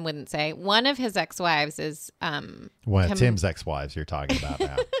something Tim wouldn't say. One of his ex-wives is one of Tim's ex-wives you're talking about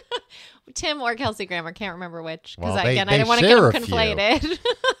now. Tim or Kelsey Grammer, can't remember which. Because I didn't want to get them conflated.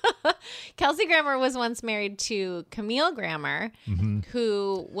 Kelsey Grammer was once married to Camille Grammer,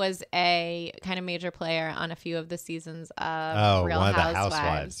 who was a kind of major player on a few of the seasons of Real one Housewives. Of the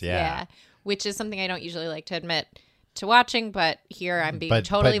Housewives, yeah. Which is something I don't usually like to admit to watching, but here I'm being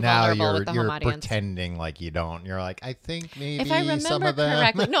totally vulnerable with the home audience. You're pretending like you don't. You're like, I think maybe if I remember some of them.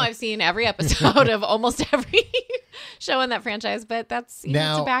 correctly. No, I've seen every episode of almost every show in that franchise, but that's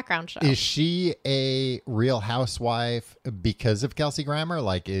now, it's a background show. Is she a Real Housewife because of Kelsey Grammer?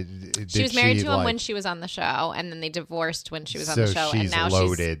 She was married to him when she was on the show, and then they divorced when she was on the show. She's and now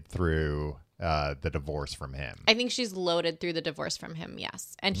loaded through the divorce from him. I think she's loaded through the divorce from him,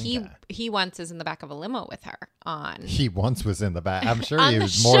 yes. And he once is in the back of a limo with her on. He once was in the back. I'm sure he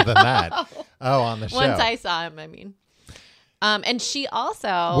was more than that. Oh, on the show. Once I saw him, I mean. And she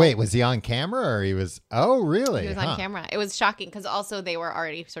also... Wait, was he on camera or he was... Oh, really? He was on camera. It was shocking because also they were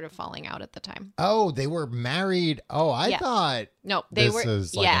already sort of falling out at the time. Oh, they were married. Oh, I thought... No, they were... This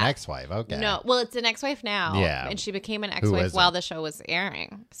was an ex-wife. Okay. No, well, it's an ex-wife now. Yeah. And she became an ex-wife while the show was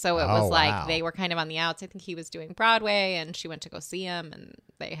airing. So it was they were kind of on the outs. I think he was doing Broadway and she went to go see him and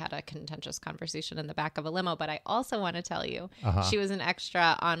they had a contentious conversation in the back of a limo. But I also want to tell you, she was an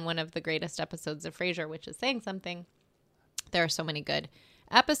extra on one of the greatest episodes of Frasier, which is saying something. There are so many good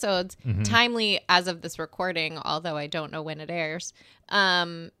episodes, timely as of this recording, although I don't know when it airs.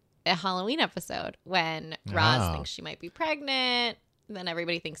 A Halloween episode when Roz thinks she might be pregnant. Then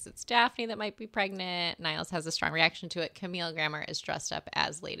everybody thinks it's Daphne that might be pregnant. Niles has a strong reaction to it. Camille Grammer is dressed up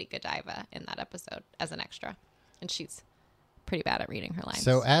as Lady Godiva in that episode as an extra. And she's pretty bad at reading her lines.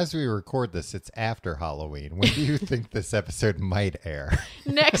 So as we record this, it's after Halloween. When do you think this episode might air?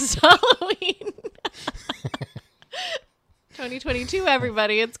 Next Halloween. 2022,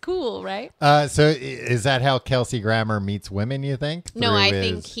 everybody. It's cool, right? So is that how Kelsey Grammer meets women, you think? No, I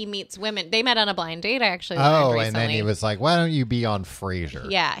think he meets women. They met on a blind date, I actually learned recently. And then he was like, why don't you be on Frasier?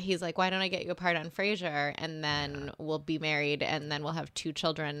 Yeah, he's like, why don't I get you a part on Frasier? And then we'll be married, and then we'll have 2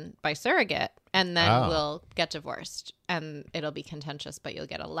 children by surrogate, and then we'll get divorced. And it'll be contentious, but you'll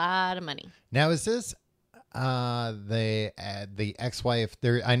get a lot of money. Now, is this... the ex-wife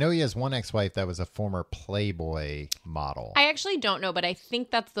there? I know he has one ex-wife that was a former Playboy model. I actually don't know, but I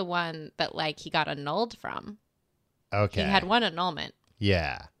think that's the one that he got annulled from. Okay, he had one annulment.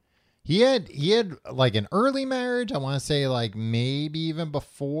 Yeah, he had an early marriage. I want to say maybe even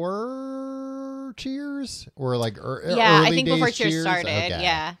before Cheers or early I think days before Cheers started. Okay.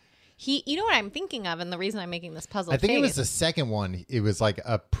 Yeah. You know what I'm thinking of, and the reason I'm making this puzzle. I think it was the second one. It was like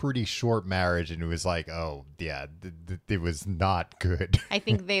a pretty short marriage, and it was like, oh yeah, it was not good. I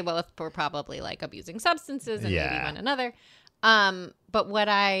think they both were probably like abusing substances and maybe one another. But what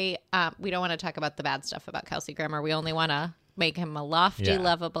we don't want to talk about the bad stuff about Kelsey Grammer. We only want to make him a lofty,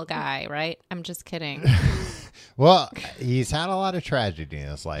 lovable guy, right? I'm just kidding. Well, he's had a lot of tragedy in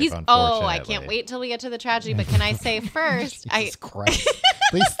his life, unfortunately. Oh, I can't wait till we get to the tragedy. But can I say first? Jesus Christ.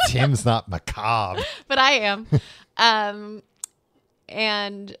 At least Tim's not macabre. But I am.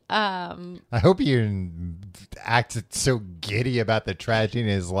 I hope you acted so giddy about the tragedy in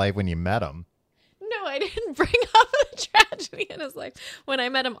his life when you met him. No, I didn't bring up the tragedy in his life when I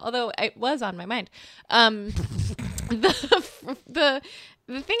met him, although it was on my mind.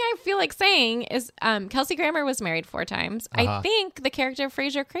 The thing I feel like saying is Kelsey Grammer was married 4 times. I think the character of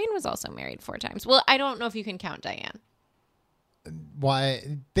Frasier Crane was also married 4 times. Well, I don't know if you can count Diane. Why?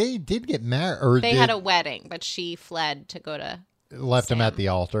 They did get married. Or they had a wedding, but she fled to go to left Sam. him at the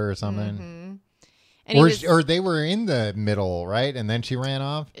altar or something. Mm-hmm. And or they were in the middle, right? And then she ran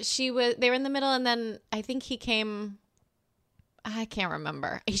off? They were in the middle, and then I think he came... I can't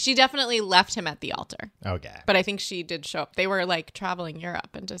remember. She definitely left him at the altar. Okay. But I think she did show up. They were like traveling Europe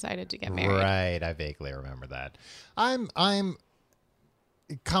and decided to get married. Right. I vaguely remember that. I'm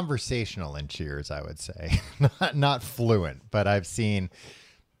conversational in Cheers, I would say. Not fluent, but I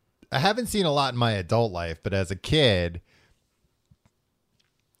haven't seen a lot in my adult life, but as a kid,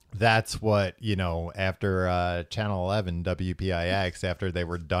 that's what, after Channel 11, WPIX, after they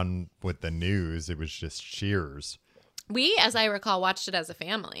were done with the news, it was just Cheers. We, as I recall, watched it as a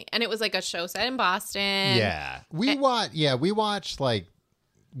family, and it was like a show set in Boston. Yeah. We watched like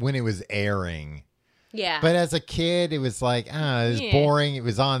when it was airing. Yeah. But as a kid, it was like, it was boring. It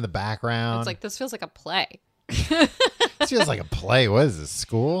was on in the background. It's like, this feels like a play. This feels like a play. What is this,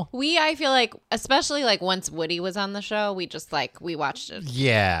 school? I feel like, especially like once Woody was on the show, we just we watched it.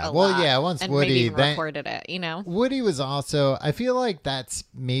 Yeah. Once and Woody maybe recorded it, Woody was also, I feel like that's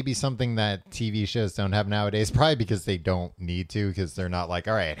maybe something that TV shows don't have nowadays, probably because they don't need to, because they're not like,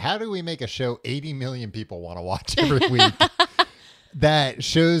 all right, how do we make a show 80 million people want to watch every week? That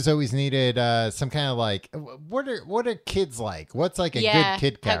shows always needed some kind of like, what are kids like? What's like a good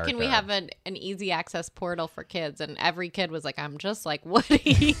kid character? How can we have an easy access portal for kids? And every kid was like, I'm just like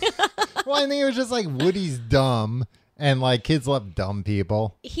Woody. Well, I think it was just like Woody's dumb, and like kids love dumb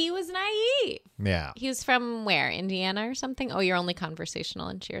people. He was naive. Yeah. He was from where? Indiana or something? Oh, you're only conversational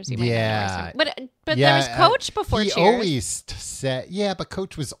in Cheers. You might yeah. But there was Coach before Cheers. He always said, but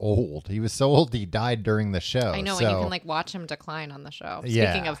Coach was old. He was so old he died during the show. I know, and you can like watch him decline on the show.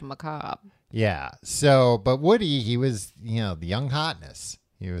 Speaking of macabre. Yeah. So, but Woody, he was, the young hotness.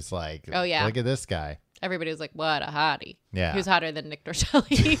 He was like, oh yeah, look at this guy. Everybody was like, what a hottie. Yeah. He was hotter than Nick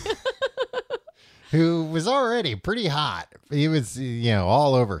Tortelli. Who was already pretty hot. He was,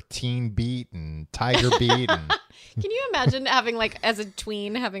 all over Teen Beat and Tiger Beat. And can you imagine having, like, as a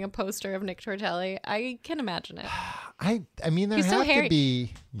tween, having a poster of Nick Tortelli? I can imagine it. I mean, there have to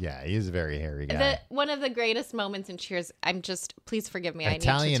be. Yeah, he's a very hairy guy. One of the greatest moments in Cheers. Please forgive me.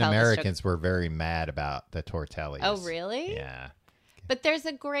 Italian Americans were very mad about the Tortellis. Oh, really? Yeah. But there's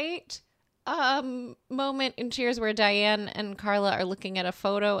a great moment in Cheers where Diane and Carla are looking at a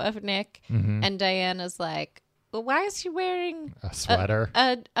photo of Nick, and Diane is like, well, why is he wearing a sweater,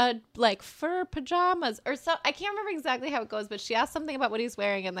 a like fur pajamas or so? I can't remember exactly how it goes, but she asked something about what he's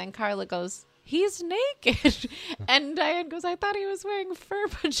wearing, and then Carla goes, he's naked. And Diane goes, I thought he was wearing fur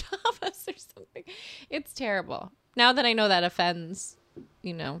pajamas or something. It's terrible. Now that I know that offends,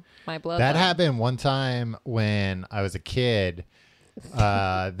 my blood. That happened one time when I was a kid.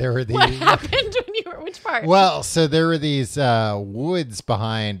 There were these. What happened when you were? Which part? Well, so there were these woods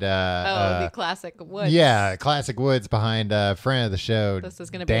behind. The classic woods. Yeah, classic woods behind a friend of the show. This is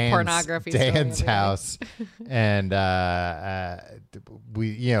going to be a pornography Dan's story house, and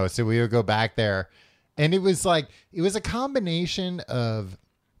we, so we would go back there, and it was a combination of.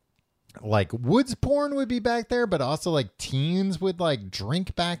 Like woods porn would be back there, but also like teens would like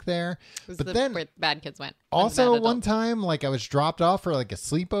drink back there. But then where bad kids went. Also, one time, like I was dropped off for like a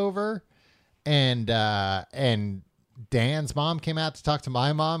sleepover, and Dan's mom came out to talk to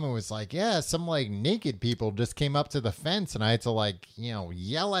my mom and was like, "Yeah, some like naked people just came up to the fence, and I had to like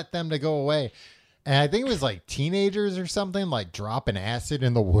yell at them to go away." And I think it was like teenagers or something, like dropping acid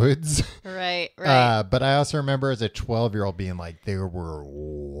in the woods. Right. But I also remember as a 12-year-old being like, there were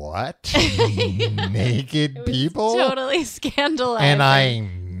what? Naked people? Totally scandalizing. And I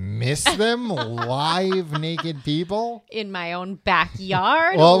miss them? Live naked people? In my own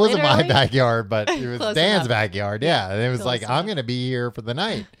backyard? Well, it wasn't my backyard, but it was Dan's enough. backyard. Yeah. And it was Close like, enough. I'm going to be here for the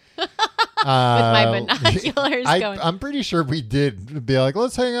night. my binoculars going. I'm pretty sure we did be like,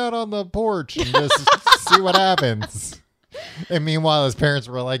 let's hang out on the porch and just see what happens. And meanwhile, his parents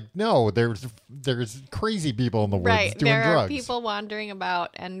were like, no, there's crazy people in the woods Right. doing There drugs. are people wandering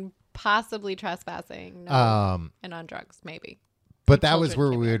about and possibly trispassing and on drugs, maybe. But that was children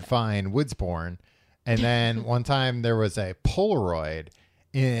where can we be would okay. find woods porn. And then one time there was a Polaroid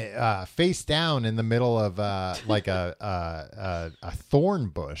face down in the middle of like a thorn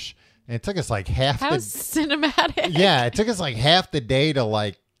bush. And it took us like half How the cinematic. Yeah, it took us like half the day to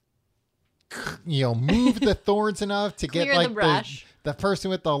like move the thorns enough to Clear get like the brush. the person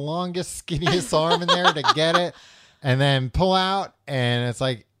with the longest, skinniest arm in there to get it, and then pull out, and it's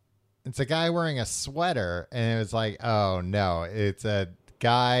like it's a guy wearing a sweater, and it was like, oh no, it's a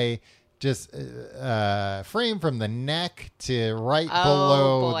guy just framed from the neck to right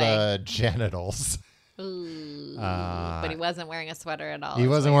below boy. the genitals. Ooh, but he wasn't wearing a sweater at all. He is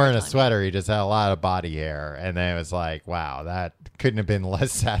what wasn't you're wearing a telling me. sweater. He just had a lot of body hair. And then it was like, wow, that couldn't have been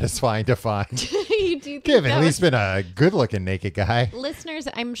less satisfying to find. You do think Could have that at was- least been a good-looking naked guy. Listeners,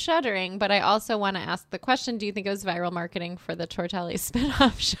 I'm shuddering, but I also want to ask the question: do you think it was viral marketing for the Tortelli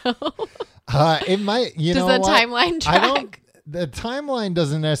spinoff show? It might, Does know the what? timeline I don't. track? The timeline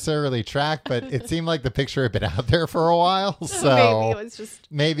doesn't necessarily track, but it seemed like the picture had been out there for a while. So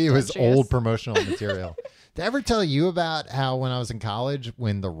Maybe it was just old promotional material. Did I ever tell you about how when I was in college,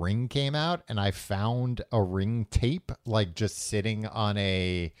 when The Ring came out, and I found a Ring tape, like just sitting on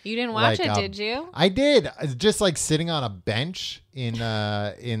a... You didn't watch like it, a- did you? I did. Just like sitting on a bench in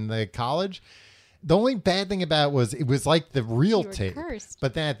the college. The only bad thing about it was like the real You were tape. cursed.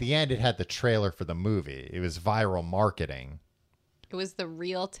 But then at the end, it had the trailer for the movie. It was viral marketing. It was the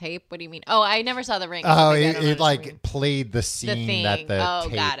real tape. What do you mean? Oh, I never saw The Ring. Oh, so maybe I don't know it what you mean. like played the The scene thing. that the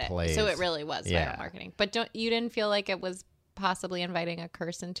tape got it. plays. So it really was Yeah. viral marketing. But you didn't feel like it was possibly inviting a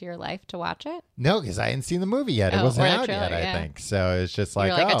curse into your life to watch it? No, because I hadn't seen the movie yet. It Oh, wasn't or the out trailer, yet, I yeah. think. So it's just like,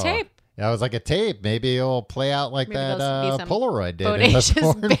 You're like, a oh. tape. Yeah, it was like a tape. Maybe it'll play out like Maybe that there'll be some Polaroid did. In the Bodacious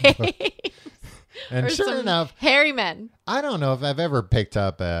porn book. babes. And Or sure some enough, hairy men. I don't know if I've ever picked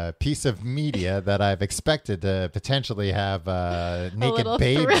up a piece of media that I've expected to potentially have naked little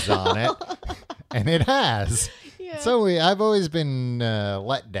babes thrill. on it, and it has. Yeah. So I've always been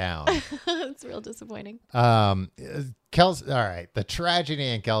let down. It's real disappointing. Kelsey, all right, the tragedy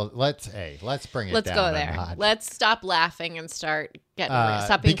in Kelsey. Let's bring it Let's down go a there. notch. Let's stop laughing and start getting real.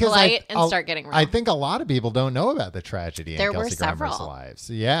 Stop being Because polite and start getting real. I think a lot of people don't know about the tragedy There in were Kelsey Grammer's several. lives.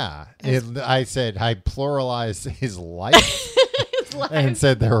 Yeah, I pluralized his life His life. and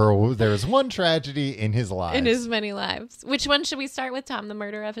said there was one tragedy in his life. In his many lives. Which one should we start with, Tom? The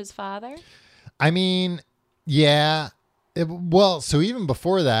murder of his father? I mean, yeah. So even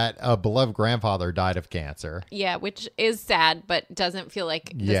before that, a beloved grandfather died of cancer. Yeah, which is sad, but doesn't feel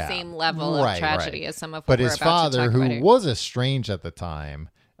like the Yeah. same level of Right, tragedy right. as some of what But we're his about to father, talk who about here. was estranged at the time,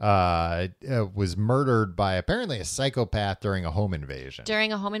 was murdered by apparently a psychopath during a home invasion.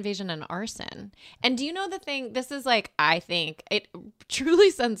 During a home invasion and arson. And do you know the thing? This is like, I think it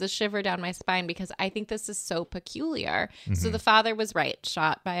truly sends a shiver down my spine because I think this is so peculiar. Mm-hmm. So the father was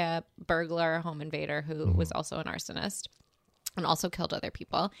shot by a burglar, a home invader who Mm-hmm. was also an arsonist and also killed other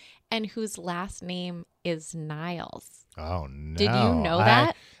people, and whose last name is Niles. Oh no! Did you know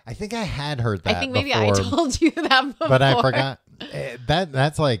that? I think I had heard that. I think maybe before, I told you that before. but I forgot.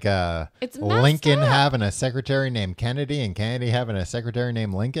 That's like It's messed Lincoln up. having a secretary named Kennedy and Kennedy having a secretary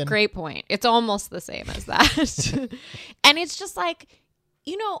named Lincoln. Great point. It's almost the same as that. And it's just like,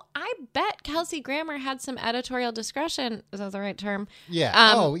 I bet Kelsey Grammer had some editorial discretion. Is that the right term? Yeah.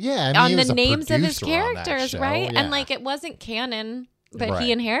 Um, yeah. I mean, on he the was a names of his producer on that characters, show, right? yeah. And like, it wasn't canon that Right.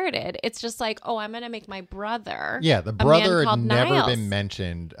 he inherited. It's just like, oh, I'm going to make my brother. Yeah, the a man brother had called never Niles. been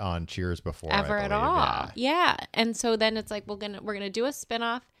mentioned on Cheers before, Ever I at believe, all. Yeah. Yeah. And so then it's like, we're gonna do a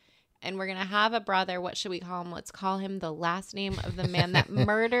spinoff and we're gonna have a brother. What should we call him? Let's call him the last name of the man that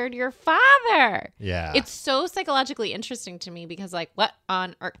murdered your father. Yeah. It's so psychologically interesting to me because like, what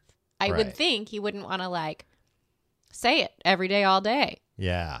on earth? I would Right. think he wouldn't want to like say it every day, all day.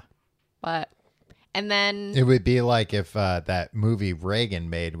 Yeah. But and then It would be like if that movie Reagan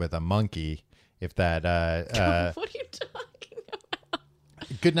made with a monkey. If that what are you talking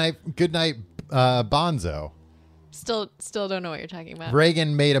about? Good night, Bonzo. Still don't know what you're talking about.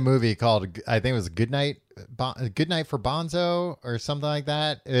 Reagan made a movie called, I think it was Good Night for Bonzo or something like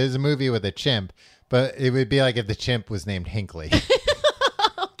that. It was a movie with a chimp, but it would be like if the chimp was named Hinckley,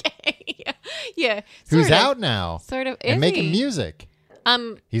 Okay. Yeah. who's sort of. out now Sort of. and Is making he? music.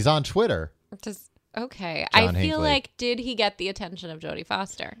 He's on Twitter. Okay. John I feel Hinckley. like, did he get the attention of Jodie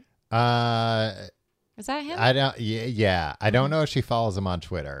Foster? I Is that him? don't. Yeah, I don't know if she follows him on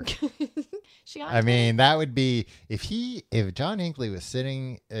Twitter. I mean, that would be if John Hinckley was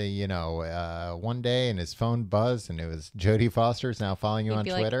sitting, one day and his phone buzzed and it was Jodie Foster's now following you on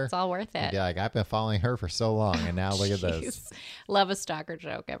Twitter. Like, it's all worth it. He'd be like, I've been following her for so long, and now look at this. Love a stalker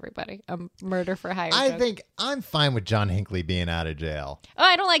joke, everybody. A murder for hire. I joke. think I'm fine with John Hinckley being out of jail. Oh,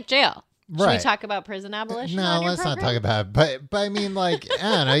 I don't like jail. Should Right. we talk about prison abolition? No, on your let's program? not talk about it. But I mean, like, I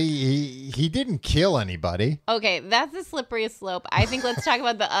don't know, he didn't kill anybody. Okay, that's a slippery slope. I think let's talk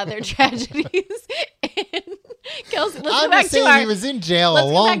about the other tragedies. And Kelsey, let's go I'm back just to saying our. he was in jail a let's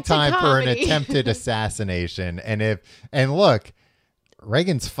go long back to time for an comedy. attempted assassination. And look,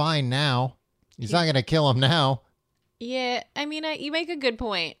 Reagan's fine now. He's not going to kill him now. Yeah, I mean, you make a good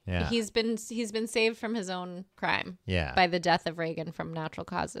point. Yeah. He's been saved from his own crime. Yeah. By the death of Reagan from natural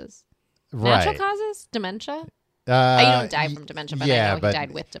causes. Right. Natural causes? Dementia? You don't die from dementia, but I know he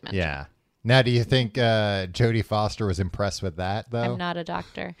died with dementia. Yeah. Now, do you think Jodie Foster was impressed with that, though? I'm not a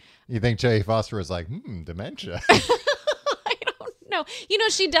doctor. You think Jodie Foster was like, dementia? I don't know.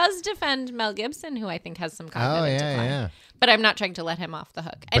 She does defend Mel Gibson, who I think has some cognitive decline. Yeah. But I'm not trying to let him off the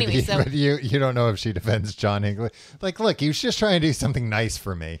hook. Anyway, But you don't know if she defends John Hinckley. Like, look, he was just trying to do something nice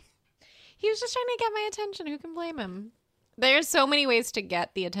for me. he was just trying to get my attention. Who can blame him? There's so many ways to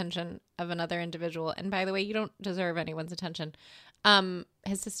get the attention of another individual. And by the way, you don't deserve anyone's attention.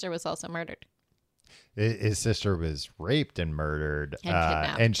 His sister was also murdered. His sister was raped and murdered. And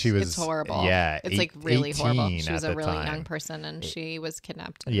kidnapped. And she was... It's horrible. Yeah. It's like really horrible. 18 She was at a the really time. young person and she was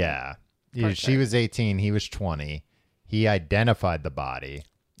kidnapped. Yeah. Tortured. She was 18. He was 20. He identified the body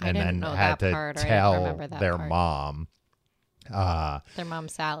I and didn't then know had that to part, or I didn't tell remember that their part. mom. Their mom,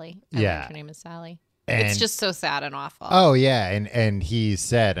 Sally. Yeah. Think her name is Sally. And- It's just so sad and awful. Oh yeah, and he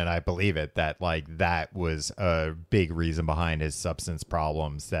said, and I believe it, that like that was a big reason behind his substance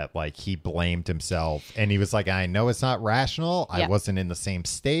problems. That like he blamed himself, and he was like, "I know it's not rational. I Yep. wasn't in the same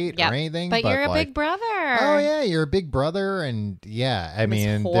state Yep. or anything, But you're a like, big brother. Oh yeah, you're a big brother, and yeah, I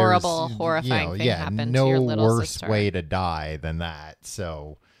mean, horrible, there's, horrifying thing happened no to your little worse sister. way to die than that.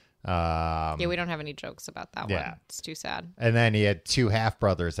 So, Yeah, we don't have any jokes about that yeah. one. It's too sad. and then he had two half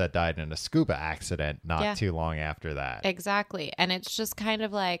brothers that died in a scuba accident not Yeah. too long after that. Exactly. And it's just kind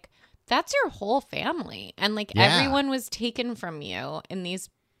of like, that's your whole family. And like Yeah. everyone was taken from you in these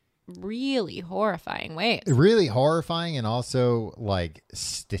really horrifying ways. Really horrifying and also like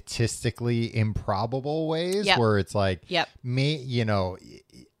statistically improbable ways Yep. where it's like, Yep.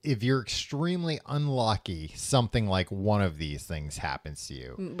 if you're extremely unlucky, something like one of these things happens to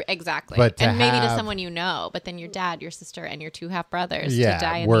you. Exactly. But to and maybe to have- someone you know, but then your dad, your sister, and your two half brothers Yeah, to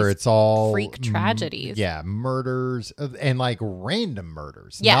die in where these it's all freak tragedies. Yeah, murders and like random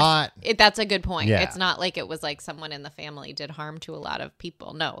murders. Yes, Not that's a good point. Yeah. It's not like it was like someone in the family did harm to a lot of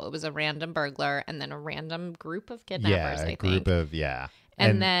people. No, it was a random burglar and then a random group of kidnappers, a I group think. of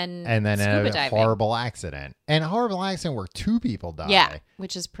And then a scuba diving. horrible accident. And a horrible accident where two people die. Yeah,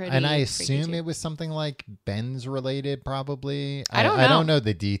 which is pretty And I freaky assume too. it was something like Benz related, probably. I don't I know. don't know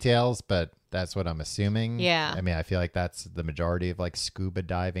the details, but that's what I'm assuming. Yeah. I mean, I feel like that's the majority of like scuba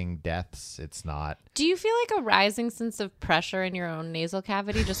diving deaths. It's not. Do you feel like a rising sense of pressure in your own nasal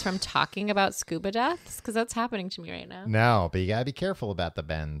cavity just from talking about scuba deaths? Because that's happening to me right now. No, but you gotta be careful about the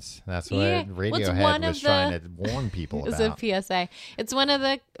Benz. That's what Yeah. Well, it's Radiohead one was of trying the- to warn people It's about. a PSA. It's one of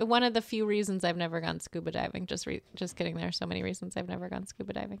the few reasons I've never gone scuba diving. Just kidding. There are so many reasons I've never gone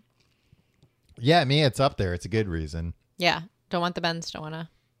scuba diving. Yeah, me, it's up there. It's a good reason. Yeah, don't want the bends. Don't want to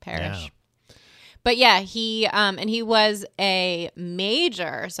perish. Yeah. But yeah, he was a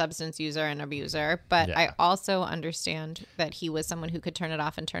major substance user and abuser. But Yeah. I also understand that he was someone who could turn it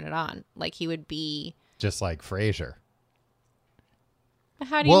off and turn it on. Like he would be. Just like Frasier.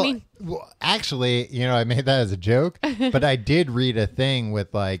 How do you mean? Well, actually, I made that as a joke, but I did read a thing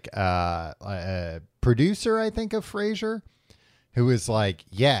with like a producer, I think, of Frasier, who was like,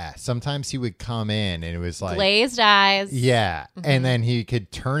 yeah, sometimes he would come in and it was like Glazed eyes. yeah, and then he could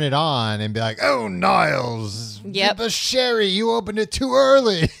turn it on and be like, "Oh, Niles, Yep. the sherry, you opened it too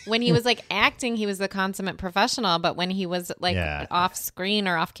early." When he was like acting, he was the consummate professional. But when he was like Yeah. off screen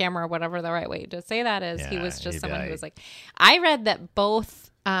or off camera, or whatever the right way to say that is, he Yeah, was just he'd someone be who was like- like. I read that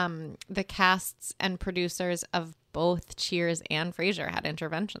both the casts and producers of both Cheers and Frasier had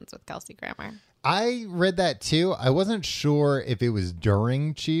interventions with Kelsey Grammer. I read that too. I wasn't sure if it was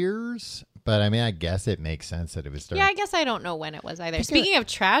during Cheers, but I mean, I guess it makes sense that it was during. Yeah, I guess I don't know when it was either. Speaking of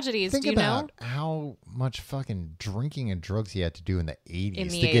tragedies, Think do you know? about how much fucking drinking and drugs he had to do in the 80s In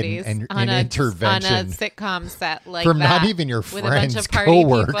the to get 80s, an on a intervention sitcom set like from that, not even your with a bunch friends, of party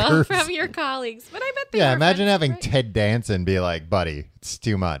people coworkers. from your colleagues. But I bet they Yeah, were imagine friends, having right? Ted Danson be like, "Buddy, it's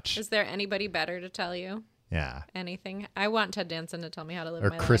too much." Is there anybody better to tell you? Yeah. anything. I want Ted Danson to tell me how to live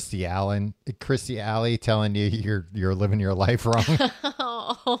Or my Christy Alley telling you you're living your life wrong. life.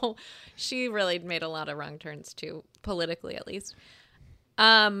 Oh, she really made a lot of wrong turns too, politically at least.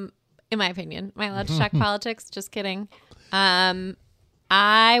 In my opinion. Am I allowed to talk politics? Just kidding.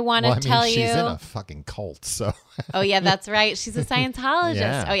 I want to tell you. She's in a fucking cult, so. Oh yeah, that's right. She's a Scientologist.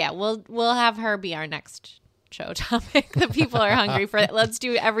 Yeah. Oh yeah, we'll have her be our next show topic. The people are hungry for it. Let's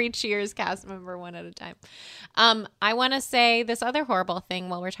do every Cheers cast member one at a time. I want to say this other horrible thing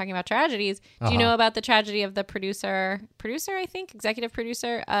while we're talking about tragedies. Do you know about the tragedy of the producer, I think, executive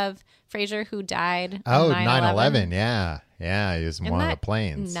producer of Frasier who died on 9/11? Yeah, he was in one of the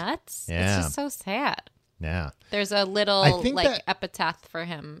planes. Nuts? Yeah. It's just so sad. Yeah. There's a little I think that- epitaph for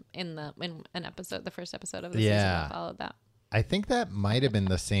him in an episode, the first episode of the season that followed that. I think that might have been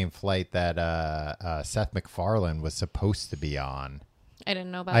the same flight that Seth MacFarlane was supposed to be on. I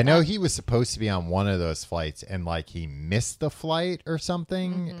didn't know about I know that. he was supposed to be on one of those flights and like he missed the flight or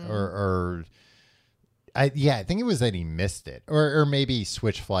something or I think it was that he missed it or maybe he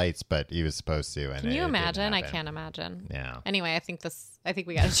switched flights, but he was supposed to. And Can you it imagine? didn't I happen. can't imagine. Yeah. Anyway, I think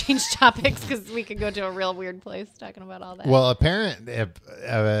we got to change topics because we could go to a real weird place talking about all that. Well, apparently,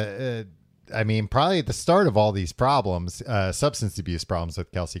 probably at the start of all these problems, substance abuse problems with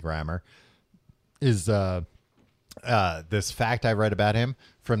Kelsey Grammer, is this fact I read about him.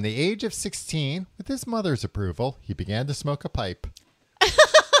 From the age of 16, with his mother's approval, he began to smoke a pipe.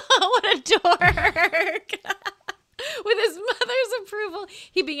 What a dork. With his mother's approval,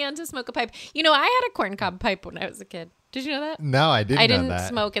 he began to smoke a pipe. You know, I had a corncob pipe when I was a kid. Did you know that? No, I didn't know that.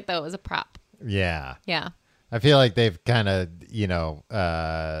 Smoke it, though. It was a prop. Yeah. Yeah. I feel like they've kind of,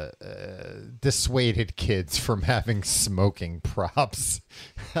 dissuaded kids from having smoking props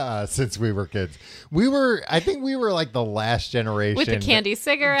since we were kids. I think we were like the last generation. With the candy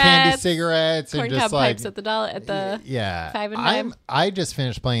cigarettes. and Corncob just like, pipes at the dollar, at the yeah. 5 and 5. I just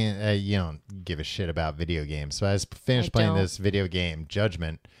finished playing, you don't give a shit about video games. So I just finished playing this video game,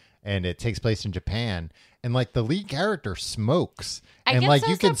 Judgment, and it takes place in Japan. And like the lead character smokes, and like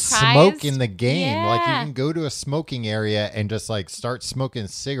you can smoke in the game. Yeah. Like you can go to a smoking area and just like start smoking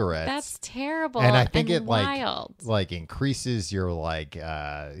cigarettes. That's terrible. And I think it wild. like increases your like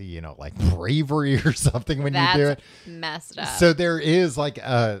like bravery or something when you do it. Messed up. So there is like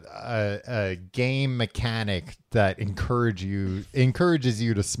a game mechanic that encourages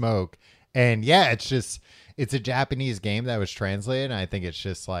you to smoke, and yeah, it's a Japanese game that was translated, and I think it's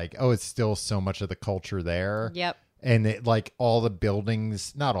just like, it's still so much of the culture there. Yep. And it, like all the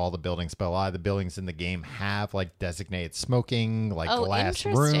buildings, not all the buildings, but a lot of the buildings in the game have like designated smoking, like glass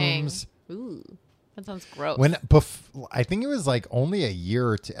rooms. Ooh, that sounds gross. I think it was like only a year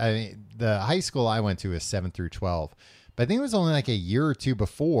or two. I mean, the high school I went to is 7 through 12. But I think it was only like a year or two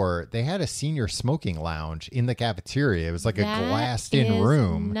before they had a senior smoking lounge in the cafeteria. It was like a glassed-in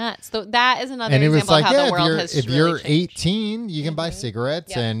room. Nuts. So that is another and it was example like, of how the world has if really you're changed. 18, you can buy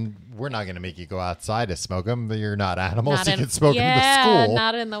cigarettes, and we're not going to make you go outside to smoke them. But you're not animals. You can smoke them at school.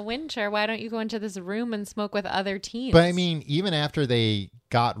 Not in the winter. Why don't you go into this room and smoke with other teens? But I mean, even after they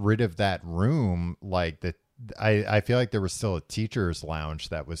got rid of that room, like I feel like there was still a teacher's lounge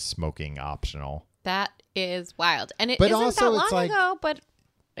that was smoking optional. That is wild. And it but isn't also, that it's long like, ago, but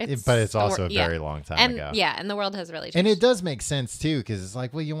it's also a very long time ago. Yeah, and the world has really changed. And it does make sense, too, because it's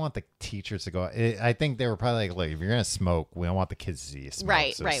like, well, you want the teachers to go. I think they were probably like, look, if you're going to smoke, we don't want the kids to see you smoke.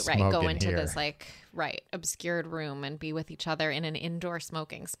 Right. So Go into here. this, obscured room and be with each other in an indoor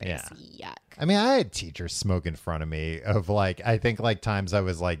smoking space. Yeah. Yuck. I mean, I had teachers smoke in front of me of like, I think like times I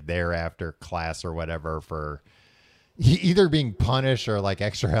was like there after class or whatever for either being punished or like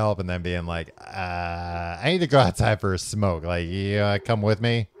extra help, and then being like, I need to go outside for a smoke. Like, you come with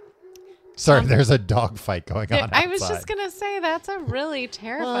me? Sorry, there's a dog fight going on outside. I was just going to say, that's a really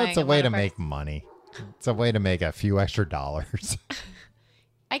terrifying. Well, it's a way to make money. It's a way to make a few extra dollars.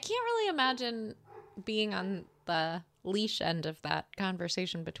 I can't really imagine being on the leash end of that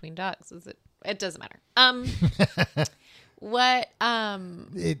conversation between dogs. It doesn't matter. What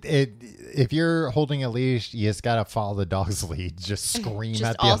if you're holding a leash, you just gotta follow the dog's lead. Just scream just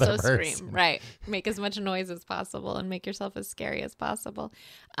at the other person. Scream, right? Make as much noise as possible and make yourself as scary as possible.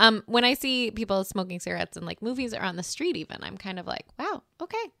 When I see people smoking cigarettes in like movies or on the street, even, I'm kind of like, wow,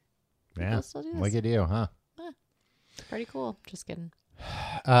 okay, people still do this. Look at you, huh? Pretty cool. Just kidding.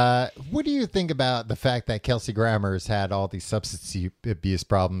 What do you think about the fact that Kelsey Grammer's had all these substance abuse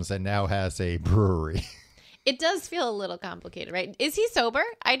problems and now has a brewery? It does feel a little complicated, right? Is he sober?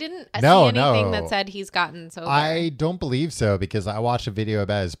 I didn't see No, anything no. that said he's gotten sober. I don't believe so because I watched a video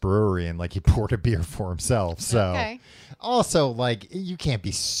about his brewery and like he poured a beer for himself. So Okay. also like you can't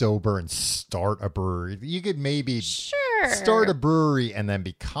be sober and start a brewery. You could maybe Sure. start a brewery and then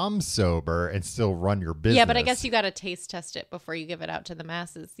become sober and still run your business. Yeah, but I guess you got to taste test it before you give it out to the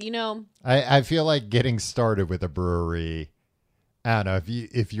masses. You know, I feel like getting started with a brewery, I don't know,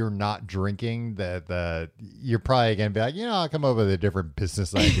 if you're not drinking, you're probably gonna be like, I'll come up with a different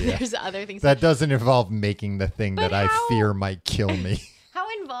business idea. there's other things. That doesn't involve making the thing But that I how- fear might kill me. How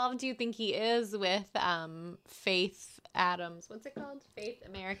involved do you think he is with Faith Adams? What's it called? Faith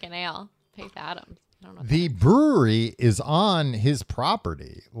American Ale. Faith Adams. I don't know. The brewery is on his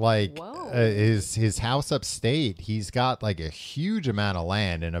property, like Whoa. his house upstate. He's got like a huge amount of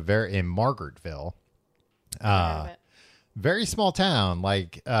land in Margaretville, Heard of it. very small town,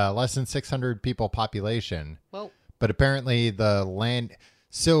 like less than 600 people population. Whoa. But apparently the land.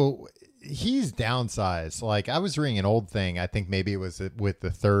 So he's downsized. Like I was reading an old thing. I think maybe it was with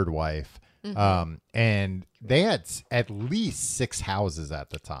the third wife, and they had at least 6 houses at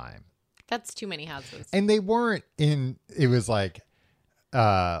the time. That's too many houses. And they weren't in, it was like,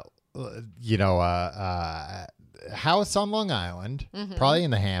 house on Long Island, probably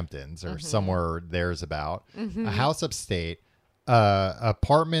in the Hamptons or somewhere there's about, a house upstate,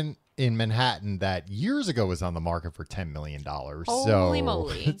 apartment in Manhattan that years ago was on the market for $10 million. Holy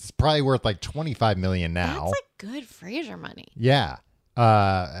moly. It's probably worth like $25 million now. That's like good Frasier money. Yeah.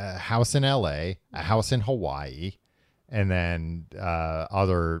 A house in LA, a house in Hawaii. And then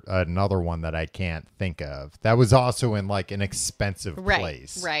another one that I can't think of. That was also in like an expensive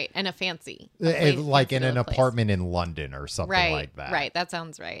place. Right. And a fancy. Like in an place. apartment in London or something like that. Right. That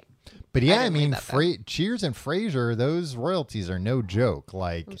sounds right. But yeah, I didn't mean, read that, Cheers and Frasier, those royalties are no joke.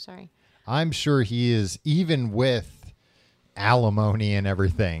 Like, I'm sorry. I'm sure he is, even with alimony and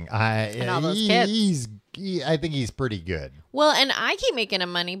everything. And all those kids. I think he's pretty good. Well, and I keep making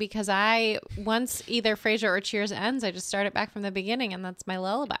him money because once either Frasier or Cheers ends, I just start it back from the beginning, and that's my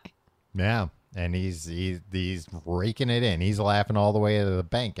lullaby. Yeah. And he's raking it in. He's laughing all the way to the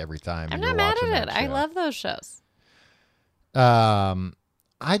bank every time. I'm you're not mad watching at it. that I show. love those shows.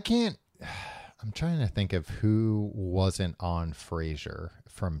 I can't. I'm trying to think of who wasn't on Frasier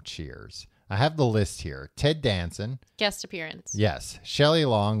from Cheers. I have the list here. Ted Danson. Guest appearance. Yes. Shelley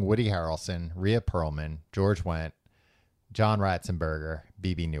Long, Woody Harrelson, Rhea Perlman, George Wendt, John Ratzenberger,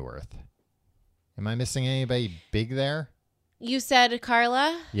 B.B. Newirth. Am I missing anybody big there? You said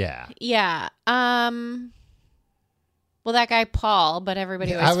Carla? Yeah. Yeah. Well, that guy Paul, but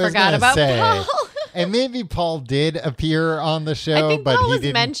everybody I always was forgot gonna about say, Paul. And maybe Paul did appear on the show, I think but Paul he was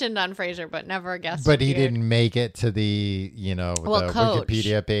didn't. mentioned on Frasier, but never a guest. But he appeared. didn't make it to the, Well, the Coach.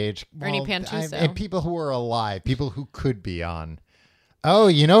 Wikipedia page. Ernie Well, Pantuso. and people who are alive, people who could be on. Oh,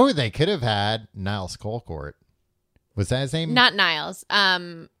 you know who they could have had? Niles Colcourt. Was that his name? Not Niles.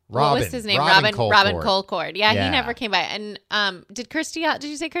 What Robin. was his name? Robin Robin Colcourt. Colcourt. Yeah, Yeah. he never came by. And did you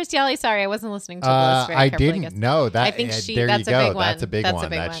say Kirstie Alley? Sorry, I wasn't listening to the list very I carefully, didn't guess. know that. I think there that's you a go. big one. That's a big That's one a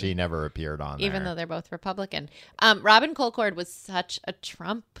big that one. she never appeared on. Even there. though they're both Republican. Robin Colcourt was such a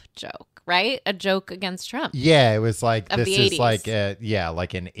Trump joke, right? A joke against Trump. Yeah, it was like Of this the is 80s.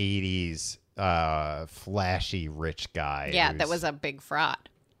 like an 80s flashy rich guy. Yeah, who's- that was a big fraud.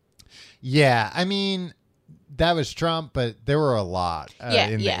 Yeah, I mean, that was Trump, but there were a lot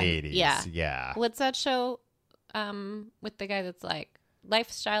in the 80s. Yeah. Yeah. What's that show with the guy that's like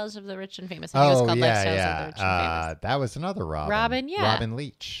Lifestyles of the Rich and Famous? I think it was called Lifestyles of the Rich and Famous. That was another Robin. Robin, yeah. Robin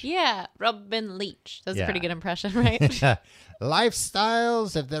Leach. Yeah, Robin Leach. That's Yeah. a pretty good impression, right?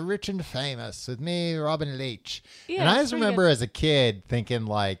 Lifestyles of the Rich and Famous with me, Robin Leach. Yeah, And I it's just pretty remember good. as a kid thinking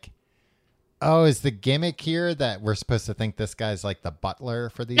like, oh, is the gimmick here that we're supposed to think this guy's like the butler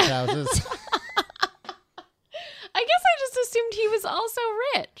for these houses? I guess I just assumed he was also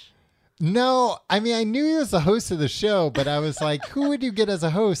rich. No, I mean, I knew he was the host of the show, but I was like, who would you get as a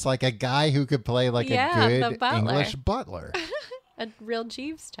host? Like a guy who could play like Yeah, a the good butler. English butler. A real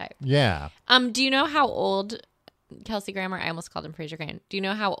Jeeves type. Yeah. Do you know how old Kelsey Grammer? I almost called him Frasier Crane. Do you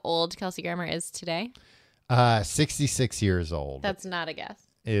know how old Kelsey Grammer is today? 66 years old That's not a guess.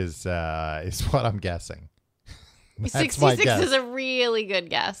 is what I'm guessing. That's my 66 guess. is a really good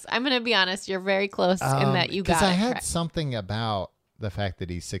guess. I'm going to be honest. You're very close in that you got Because I it had correct. something about the fact that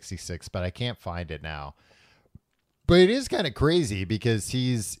he's 66, but I can't find it now. But it is kind of crazy because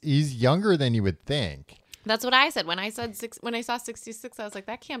he's younger than you would think. That's what I said when I saw 66. I was like,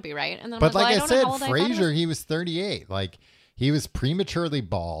 that can't be right. And then But I'm like well, I I said, don't know how old I thought he was. Frasier, he was 38. Like he was prematurely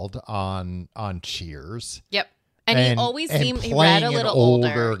bald on Cheers. Yep. And he always seemed he read a little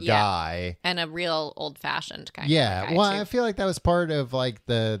older guy. And a real old-fashioned kind of guy. Well, too. I feel like that was part of like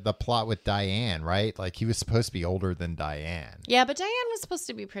the plot with Diane, right? Like he was supposed to be older than Diane. Yeah, but Diane was supposed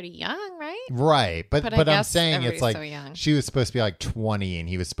to be pretty young, right? Right. But I'm saying it's like so she was supposed to be like 20 and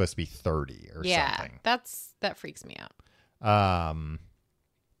he was supposed to be 30 or something. That freaks me out.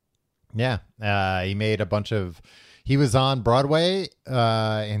 He made a bunch of. He was on Broadway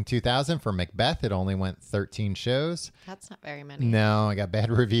in 2000 for Macbeth. It only went 13 shows. That's not very many. No, I got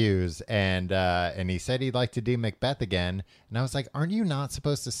bad reviews. And he said he'd like to do Macbeth again. And I was like, aren't you not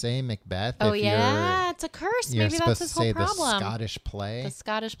supposed to say Macbeth? Oh, yeah. It's a curse. Maybe that's his whole problem. The Scottish play. The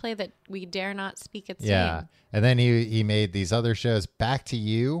Scottish play that we dare not speak its Yeah. name. And then he made these other shows, Back to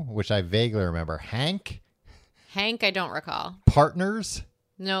You, which I vaguely remember. Hank, I don't recall. Partners.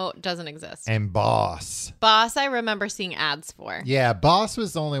 No, it doesn't exist. And Boss. Boss, I remember seeing ads for. Yeah, Boss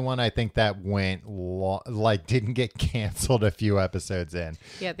was the only one I think that went didn't get canceled a few episodes in.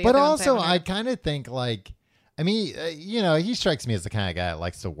 Yeah, but also I kind of think he strikes me as the kind of guy that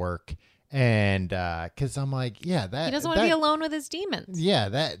likes to work, and because I'm like, he doesn't want to be alone with his demons. Yeah,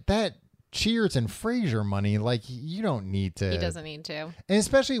 that Cheers and Frasier money, like you don't need to. He doesn't need to, and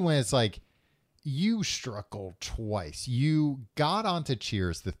especially when it's like. You struggled twice. You got onto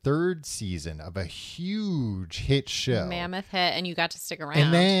Cheers, the third season of a huge hit show. Mammoth hit, and you got to stick around.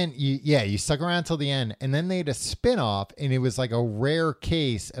 And then, you stuck around till the end. And then they had a spinoff, and it was like a rare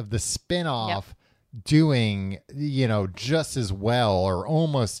case of the spinoff doing, just as well or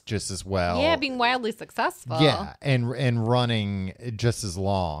almost just as well. Yeah, being wildly successful. Yeah, and running just as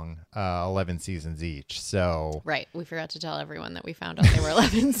long, 11 seasons each. So right, we forgot to tell everyone that we found out they were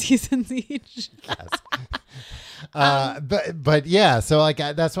 11 seasons each. Yes. But yeah, so like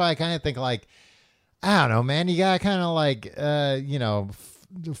that's why I kind of think like I don't know, man. You gotta kind of like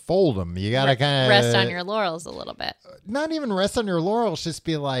fold them. You gotta kind of rest on your laurels a little bit. Not even rest on your laurels. Just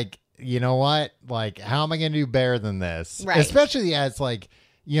be like. You know what? Like, how am I going to do better than this? Right. Especially as like,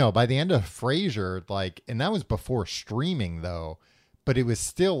 by the end of Frasier, like, and that was before streaming though, but it was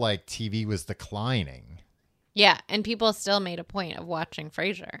still like TV was declining. Yeah. And people still made a point of watching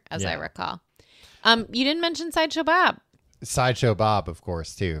Frasier, as I recall. You didn't mention Sideshow Bob. Sideshow Bob, of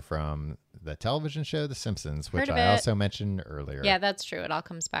course, too, from the television show The Simpsons, which I also mentioned earlier. Yeah, that's true. It all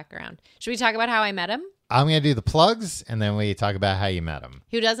comes back around. Should we talk about how I met him? I'm going to do the plugs, and then we talk about how you met him.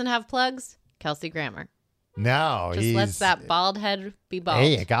 Who doesn't have plugs? Kelsey Grammer. No, Just lets that bald head be bald.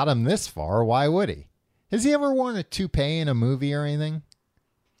 Hey, it got him this far. Why would he? Has he ever worn a toupee in a movie or anything?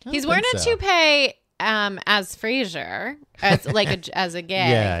 He's wearing a toupee as Frasier, as a gay.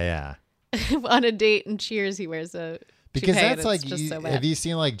 Yeah. On a date in Cheers, he wears a because toupee that's like, just so bad. Have you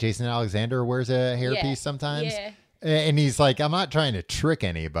seen like Jason Alexander wears a hairpiece sometimes? Yeah. And he's like, I'm not trying to trick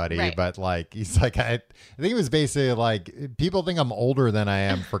anybody, but like, he's like, I think it was basically like, people think I'm older than I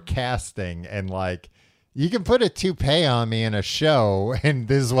am for casting. And like, you can put a toupee on me in a show and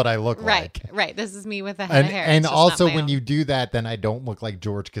this is what I look like. Right. This is me with a head of hair. And also when you do that, then I don't look like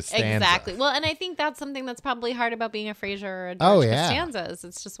George Costanza. Exactly. Well, and I think that's something that's probably hard about being a Frasier or a George Costanza.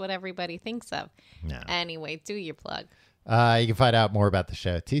 It's just what everybody thinks of. Yeah. Anyway, do your plug. You can find out more about the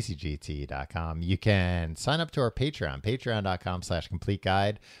show at tcgt.com. You can sign up to our Patreon, patreon.com/complete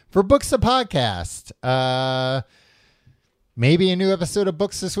guide for Books the Podcast. Maybe a new episode of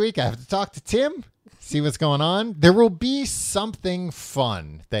Books this week. I have to talk to Tim, see what's going on. There will be something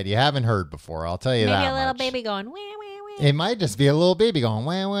fun that you haven't heard before. I'll tell you that. Maybe a little much. baby going, wah, wah, wah. It might just be a little baby going,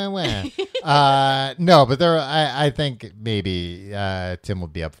 wah, wah, wah. No, but I think maybe Tim will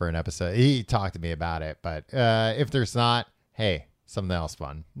be up for an episode. He talked to me about it, but if there's not, hey, something else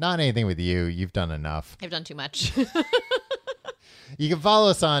fun. Not anything with you. You've done enough. I've done too much. You can follow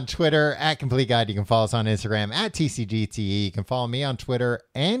us on Twitter at Complete Guide. You can follow us on Instagram at TCGTE. You can follow me on Twitter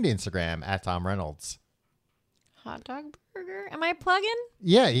and Instagram at Tom Reynolds. Hot dog burger? Am I plugging?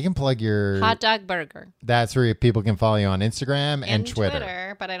 Yeah, you can plug your hot dog burger. That's where people can follow you on Instagram and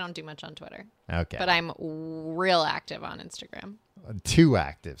Twitter. But I don't do much on Twitter. Okay. But I'm real active on Instagram. Too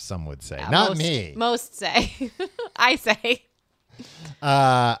active, some would say. Not me. Most say. I say.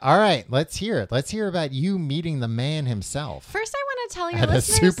 All right, let's hear it. Let's hear about you meeting the man himself. First, I want to tell your at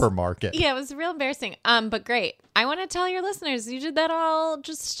listeners. A supermarket. Yeah, it was real embarrassing. But great. I want to tell your listeners you did that all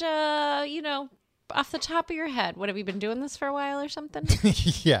just, off the top of your head. What, have you been doing this for a while or something?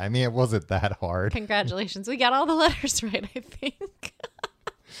 Yeah, I mean, it wasn't that hard. Congratulations. We got all the letters right, I think.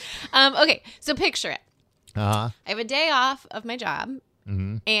 Okay, so picture it. Uh-huh. I have a day off of my job,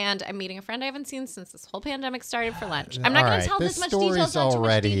 And I'm meeting a friend I haven't seen since this whole pandemic started for lunch. I'm not going to tell this much detail. It's not too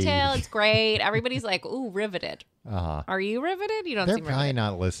much detail. It's great. Everybody's like, ooh, riveted. Are you riveted? You don't seem riveted. They're probably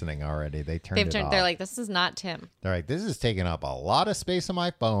not listening already. They've turned it off. They're like, this is not Tim. They're like, this is taking up a lot of space on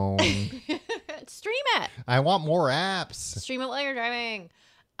my phone. Stream it. I want more apps. Stream it while you're driving.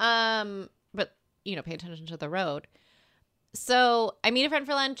 But, pay attention to the road. So I meet a friend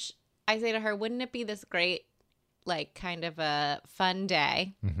for lunch. I say to her, wouldn't it be this great, like, kind of a fun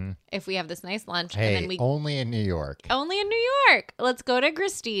day if we have this nice lunch? Hey, and then only in New York. Only in New York. Let's go to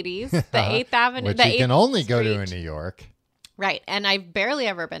Gristides, the 8th Avenue. Which the you 8th can only go Street. to in New York. Right. And I've barely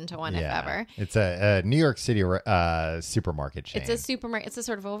ever been to one, if ever. It's a New York City supermarket chain. It's a supermarket. It's a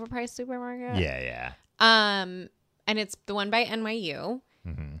sort of overpriced supermarket. Yeah. And it's the one by NYU.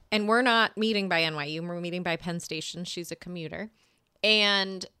 And we're not meeting by NYU. We're meeting by Penn Station. She's a commuter.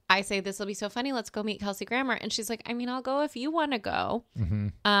 And I say, this will be so funny. Let's go meet Kelsey Grammer. And she's like, I mean, I'll go if you want to go.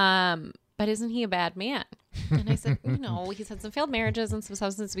 But isn't he a bad man? And I said, he's had some failed marriages and some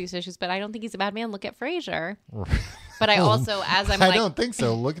substance abuse issues, but I don't think he's a bad man. Look at Frasier. But I also, I don't think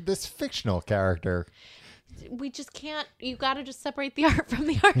so. Look at this fictional character. We just can't. You got to just separate the art from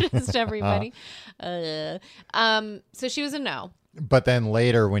the artist, everybody. So she was a no. But then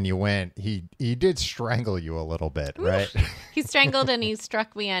later when you went, he did strangle you a little bit, right? He strangled and he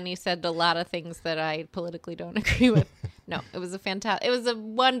struck me and he said a lot of things that I politically don't agree with. No, it was it was a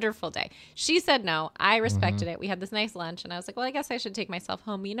wonderful day. She said no. I respected it. We had this nice lunch and I was like, well, I guess I should take myself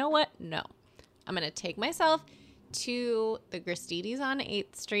home. You know what? No. I'm going to take myself to the Gristides on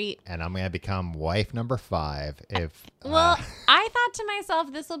 8th Street. And I'm going to become wife number 5 if... Well, I thought to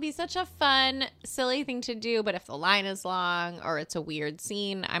myself, this will be such a fun, silly thing to do, but if the line is long or it's a weird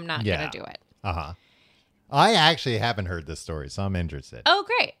scene, I'm not going to do it. I actually haven't heard this story, so I'm interested. Oh,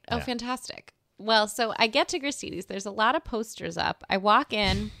 great. Oh, fantastic. Well, so I get to Gristides. There's a lot of posters up. I walk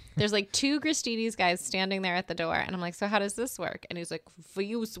in. There's like 2 Gristides guys standing there at the door. And I'm like, so how does this work? And he's like, for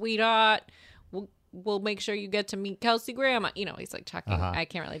you, sweetheart, we'll make sure you get to meet Kelsey Grammer. He's like talking. I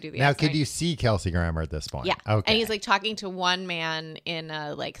can't really do the accent. Now, could you see Kelsey Grammer at this point? Yeah. Okay. And he's like talking to one man in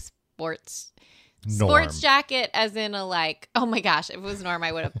a like sports jacket, as in a like, oh my gosh, if it was Norm,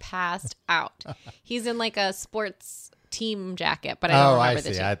 I would have passed out. He's in like a sports team jacket, but I don't remember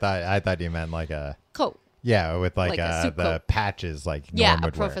the team. I thought you meant like a coat. Yeah, with like the coat. patches like Norm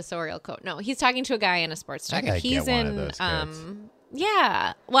would a professorial coat. No, he's talking to a guy in a sports jacket. He's get in one of those coats.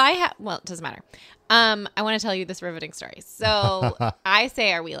 Yeah. Well, it doesn't matter. I want to tell you this riveting story. So I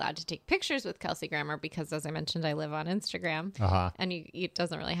say, are we allowed to take pictures with Kelsey Grammer? Because as I mentioned, I live on Instagram and it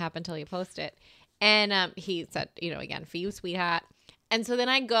doesn't really happen until you post it. And he said, again, for you, sweetheart. And so then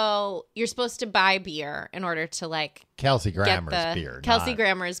I go, you're supposed to buy beer in order to like Kelsey Grammer's beer. Kelsey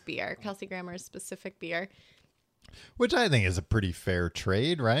Grammer's beer. Kelsey Grammer's specific beer. Which I think is a pretty fair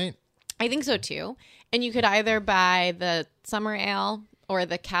trade, right? I think so too. And you could either buy the Summer Ale or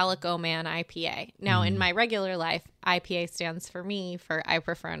the Calico Man IPA. Now, in my regular life, IPA stands for I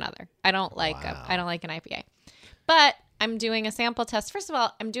prefer another. I don't like an IPA. But I'm doing a sample test. First of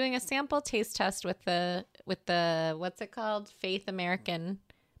all, I'm doing a sample taste test with the what's it called? Faith American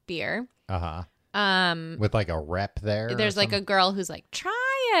beer. With like a rep there. There's like a girl who's like,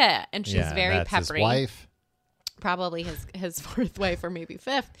 try it, and she's very peppery. His wife. Probably his 4th wife or maybe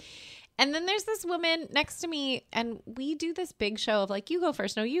 5th. And then there's this woman next to me, and we do this big show of like, you go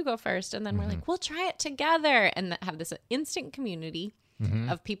first, no, you go first. And then we're like, we'll try it together, and have this instant community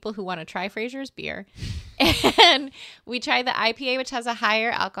of people who want to try Frasier's beer. And we try the IPA, which has a higher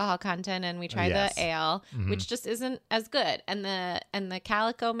alcohol content, and we try the ale, which just isn't as good. And the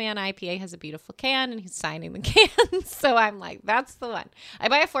Calico Man IPA has a beautiful can, and he's signing the can. So I'm like, that's the one. I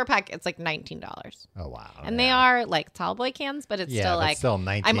buy a 4-pack. It's like $19. Oh, wow. And they are like tall boy cans, but it's still like, still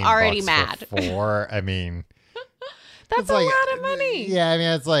 $19 I'm already mad. For 4. I mean, that's a lot of money. Yeah. I mean,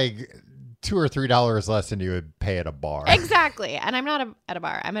 it's like $2 or $3 less than you would pay at a bar. Exactly. And I'm not at a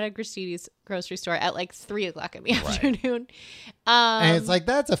bar. I'm at a Gristides grocery store at like 3:00 in the afternoon. And it's like,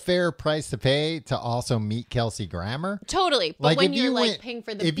 that's a fair price to pay to also meet Kelsey Grammer. Totally. But like when you're like paying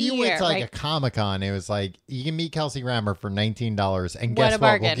for the beer. If you went to like a Comic-Con, it was like, you can meet Kelsey Grammer for $19. And guess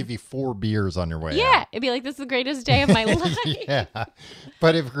what? We'll give you 4 beers on your way out. It'd be like, this is the greatest day of my life. Yeah.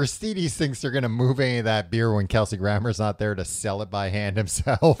 But if Gristides thinks they're going to move any of that beer when Kelsey Grammer's not there to sell it by hand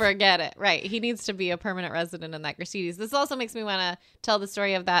himself. Forget it. Right. He needs to be a permanent resident in that Gristides. This also makes me want to tell the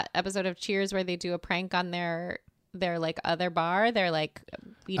story of that episode of Cheers where they do a prank on their like other bar. They're like,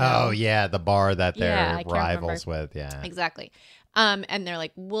 oh yeah, the bar that they're rivals with. Yeah, exactly. And they're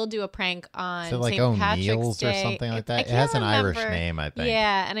like, we'll do a prank on So like St. Patrick's O'Neill's Day. or something like that? I It has an can't Irish remember. name, I think.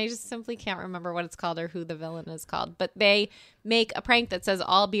 Yeah, and I just simply can't remember what it's called or who the villain is called. But they make a prank that says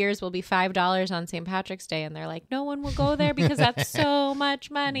all beers will be $5 on St. Patrick's Day. And they're like, no one will go there because that's so much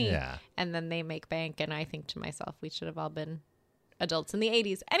money. Yeah. And then they make bank. And I think to myself, we should have all been adults in the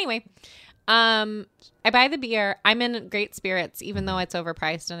 80s. Anyway, I buy the beer. I'm in great spirits, even though it's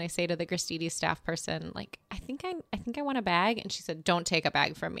overpriced. And I say to the Gristedes staff person, like, I think I want a bag. And she said, don't take a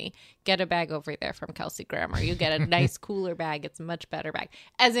bag from me. Get a bag over there from Kelsey Grammer. You get a nice cooler bag. It's a much better bag.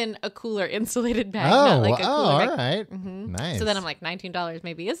 As in a cooler insulated bag, not like a cooler all bag. right. Mm-hmm. Nice. So then I'm like, $19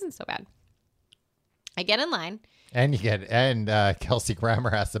 maybe isn't so bad. I get in line. And Kelsey Grammer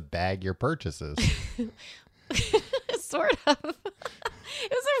has to bag your purchases. Sort of.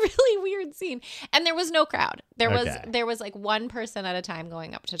 It was a really weird scene. And there was no crowd. There was like one person at a time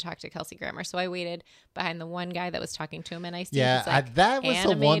going up to talk to Kelsey Grammer. So I waited behind the one guy that was talking to him, and I see Yeah, he's, like, that was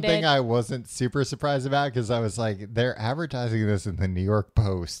the one thing animated. I wasn't super surprised about, because I was like, they're advertising this in the New York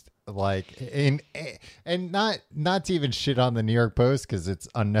Post. Like, and not to even shit on the New York Post because it's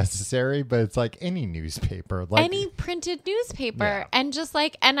unnecessary, but it's like any newspaper, like any printed newspaper. Yeah. And just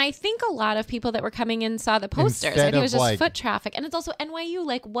like, and I think a lot of people that were coming in saw the posters. Instead I think it was of, just like- foot traffic. And it's also NYU.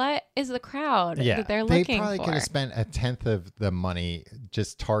 Like, what is the crowd that they're they looking probably for? could have spent a tenth of the money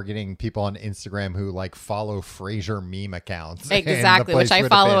just targeting people on Instagram who like follow Frasier meme accounts. and the Exactly, which place I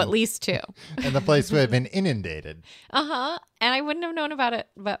would have follow been- at least two. and the place would have been inundated. Uh-huh. And I wouldn't have known about it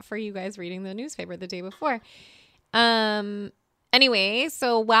but for you guys reading the newspaper the day before. Anyway,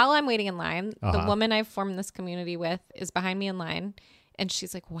 so while I'm waiting in line, the woman I've formed this community with is behind me in line. And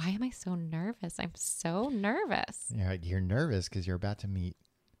she's like, why am I so nervous? I'm so nervous. You're nervous because you're about to meet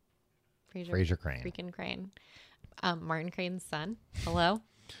Frasier Crane. Freaking Crane. Martin Crane's son. Hello.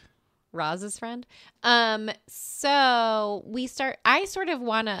 Roz's friend. So I sort of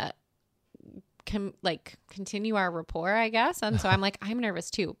want to continue our rapport, I guess. And so I'm like, I'm nervous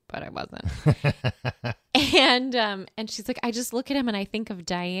too, but I wasn't. And she's like, I just look at him and I think of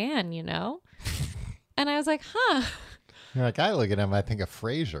Diane, you know? And I was like, huh. You're like, I look at him, I think of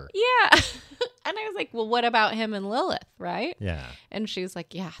Frasier. Yeah. And I was like, well, what about him and Lilith, right? Yeah. And she's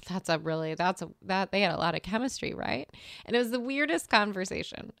like, yeah, they had a lot of chemistry, right? And it was the weirdest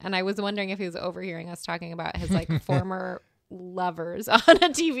conversation. And I was wondering if he was overhearing us talking about his like former lovers on a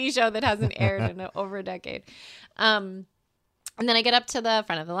TV show that hasn't aired in over a decade. And then I get up to the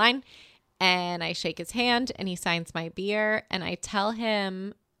front of the line and I shake his hand and he signs my beer and I tell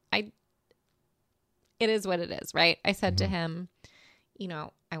him it is what it is, right? I said to him, you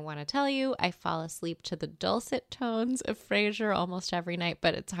know, I want to tell you, I fall asleep to the dulcet tones of Frasier almost every night,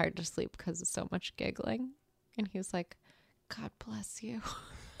 but it's hard to sleep because of so much giggling. And he was like, God bless you.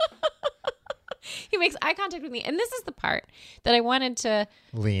 He makes eye contact with me. And this is the part that I wanted to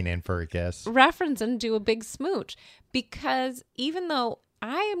Lean in for a kiss. reference and do a big smooch, because even though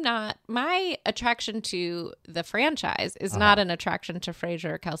I am not, my attraction to the franchise is not an attraction to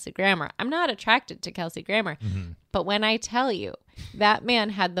Frasier or Kelsey Grammer. I'm not attracted to Kelsey Grammer. But when I tell you that man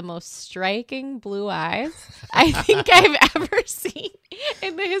had the most striking blue eyes I think I've ever seen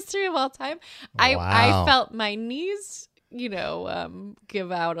in the history of all time, I felt my knees, give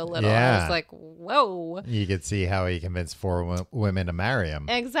out a little. Yeah. I was like, whoa. You could see how he convinced 4 women to marry him.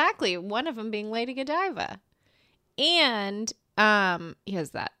 Exactly. One of them being Lady Godiva. And he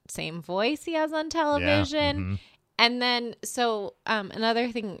has that same voice he has on television. Yeah. And then, so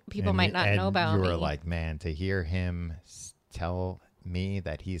another thing people might not know about you me. were like, man, to hear him tell me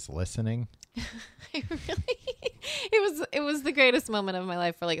that he's listening. It was the greatest moment of my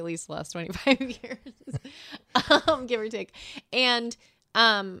life for like at least the last 25 years, give or take. And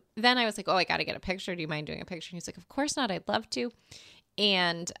then I was like, oh, I got to get a picture. Do you mind doing a picture? And he's like, of course not. I'd love to.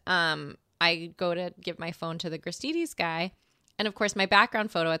 And I go to give my phone to the Gristedes guy. And of course, my background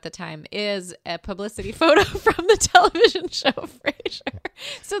photo at the time is a publicity photo from the television show Frasier.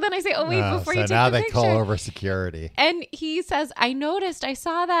 So then I say, oh, wait, before you take the picture. So now they call over security. And he says, I noticed, I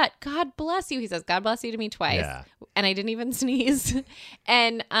saw that. God bless you. He says, God bless you to me twice. Yeah. And I didn't even sneeze.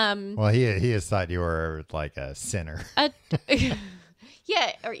 And well, he just thought you were like a sinner.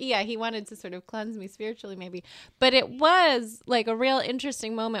 He wanted to sort of cleanse me spiritually, maybe. But it was like a real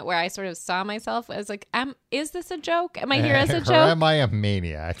interesting moment where I sort of saw myself as like, is this a joke? Am I here as a joke? Or am I a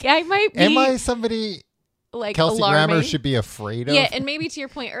maniac? I might be. Am I somebody like Kelsey alarming. Grammer should be afraid of? Yeah, and maybe to your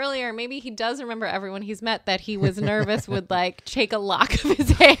point earlier, maybe he does remember everyone he's met that he was nervous would like shake a lock of his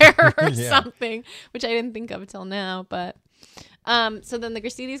hair or something, which I didn't think of till now. But so then the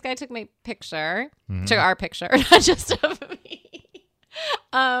Gristedes guy took my picture, took our picture, not just of me.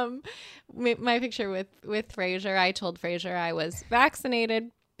 My picture with Frasier, I told Frasier I was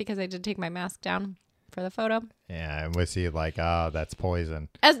vaccinated because I did take my mask down for the photo. Yeah, and was he like, oh, that's poison?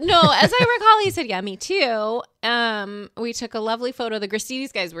 As I recall, he said, yeah, me too. We took a lovely photo. The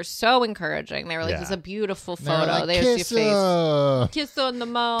Gracidis guys were so encouraging. They were like, it's a beautiful photo. Like, There's kiss your her. face. Kiss on the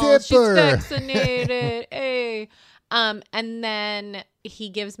mouth. Dipper. She's vaccinated. Hey. And then he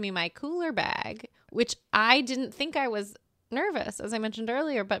gives me my cooler bag, which I didn't think I was nervous, as I mentioned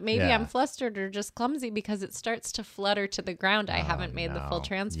earlier, but maybe I'm flustered or just clumsy because it starts to flutter to the ground. I haven't made the full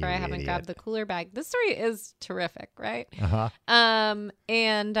transfer. I haven't grabbed the cooler bag. This story is terrific, right? And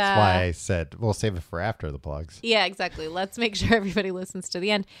that's why I said we'll save it for after the plugs. Yeah, exactly. Let's make sure everybody listens to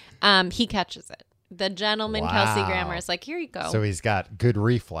the end. He catches it. The gentleman, Kelsey Grammer, is like, here you go. So he's got good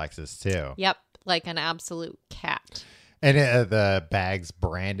reflexes too. Yep, like an absolute cat. And the bag's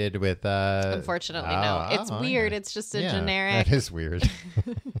branded with Unfortunately, no. It's weird. It's just a generic. That is weird.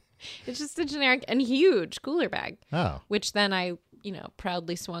 It's just a generic and huge cooler bag. Oh. Which then I,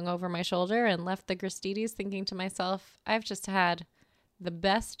 proudly swung over my shoulder and left the Gracidis thinking to myself, I've just had the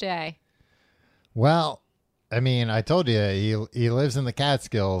best day. Well, I mean, I told you, he lives in the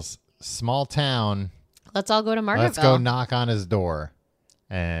Catskills, small town. Let's all go to Margaretville. Let's go knock on his door.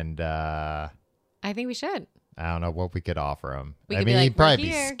 And I think we should. I don't know what we could offer him. I mean, he'd probably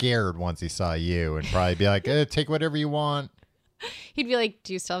be scared once he saw you and probably be like, take whatever you want. He'd be like,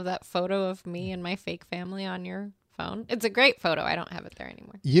 do you still have that photo of me and my fake family on your phone? It's a great photo. I don't have it there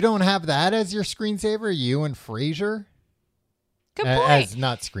anymore. You don't have that as your screensaver? You and Frasier? Good point. As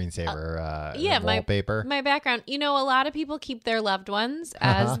not screensaver, wallpaper. My background. A lot of people keep their loved ones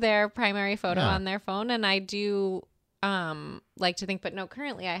as their primary photo on their phone, and I do like to think, but no,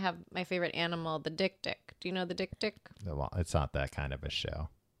 currently I have my favorite animal, the Dick. Do you know the Dick? Well, it's not that kind of a show.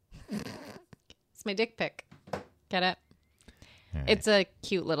 It's my dick pic. Get it? Right. It's a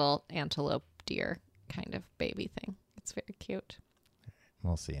cute little antelope deer kind of baby thing. It's very cute.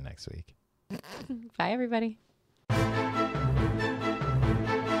 We'll see you next week. Bye, everybody.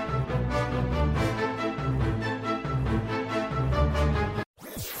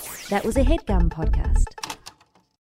 That was a HeadGum podcast.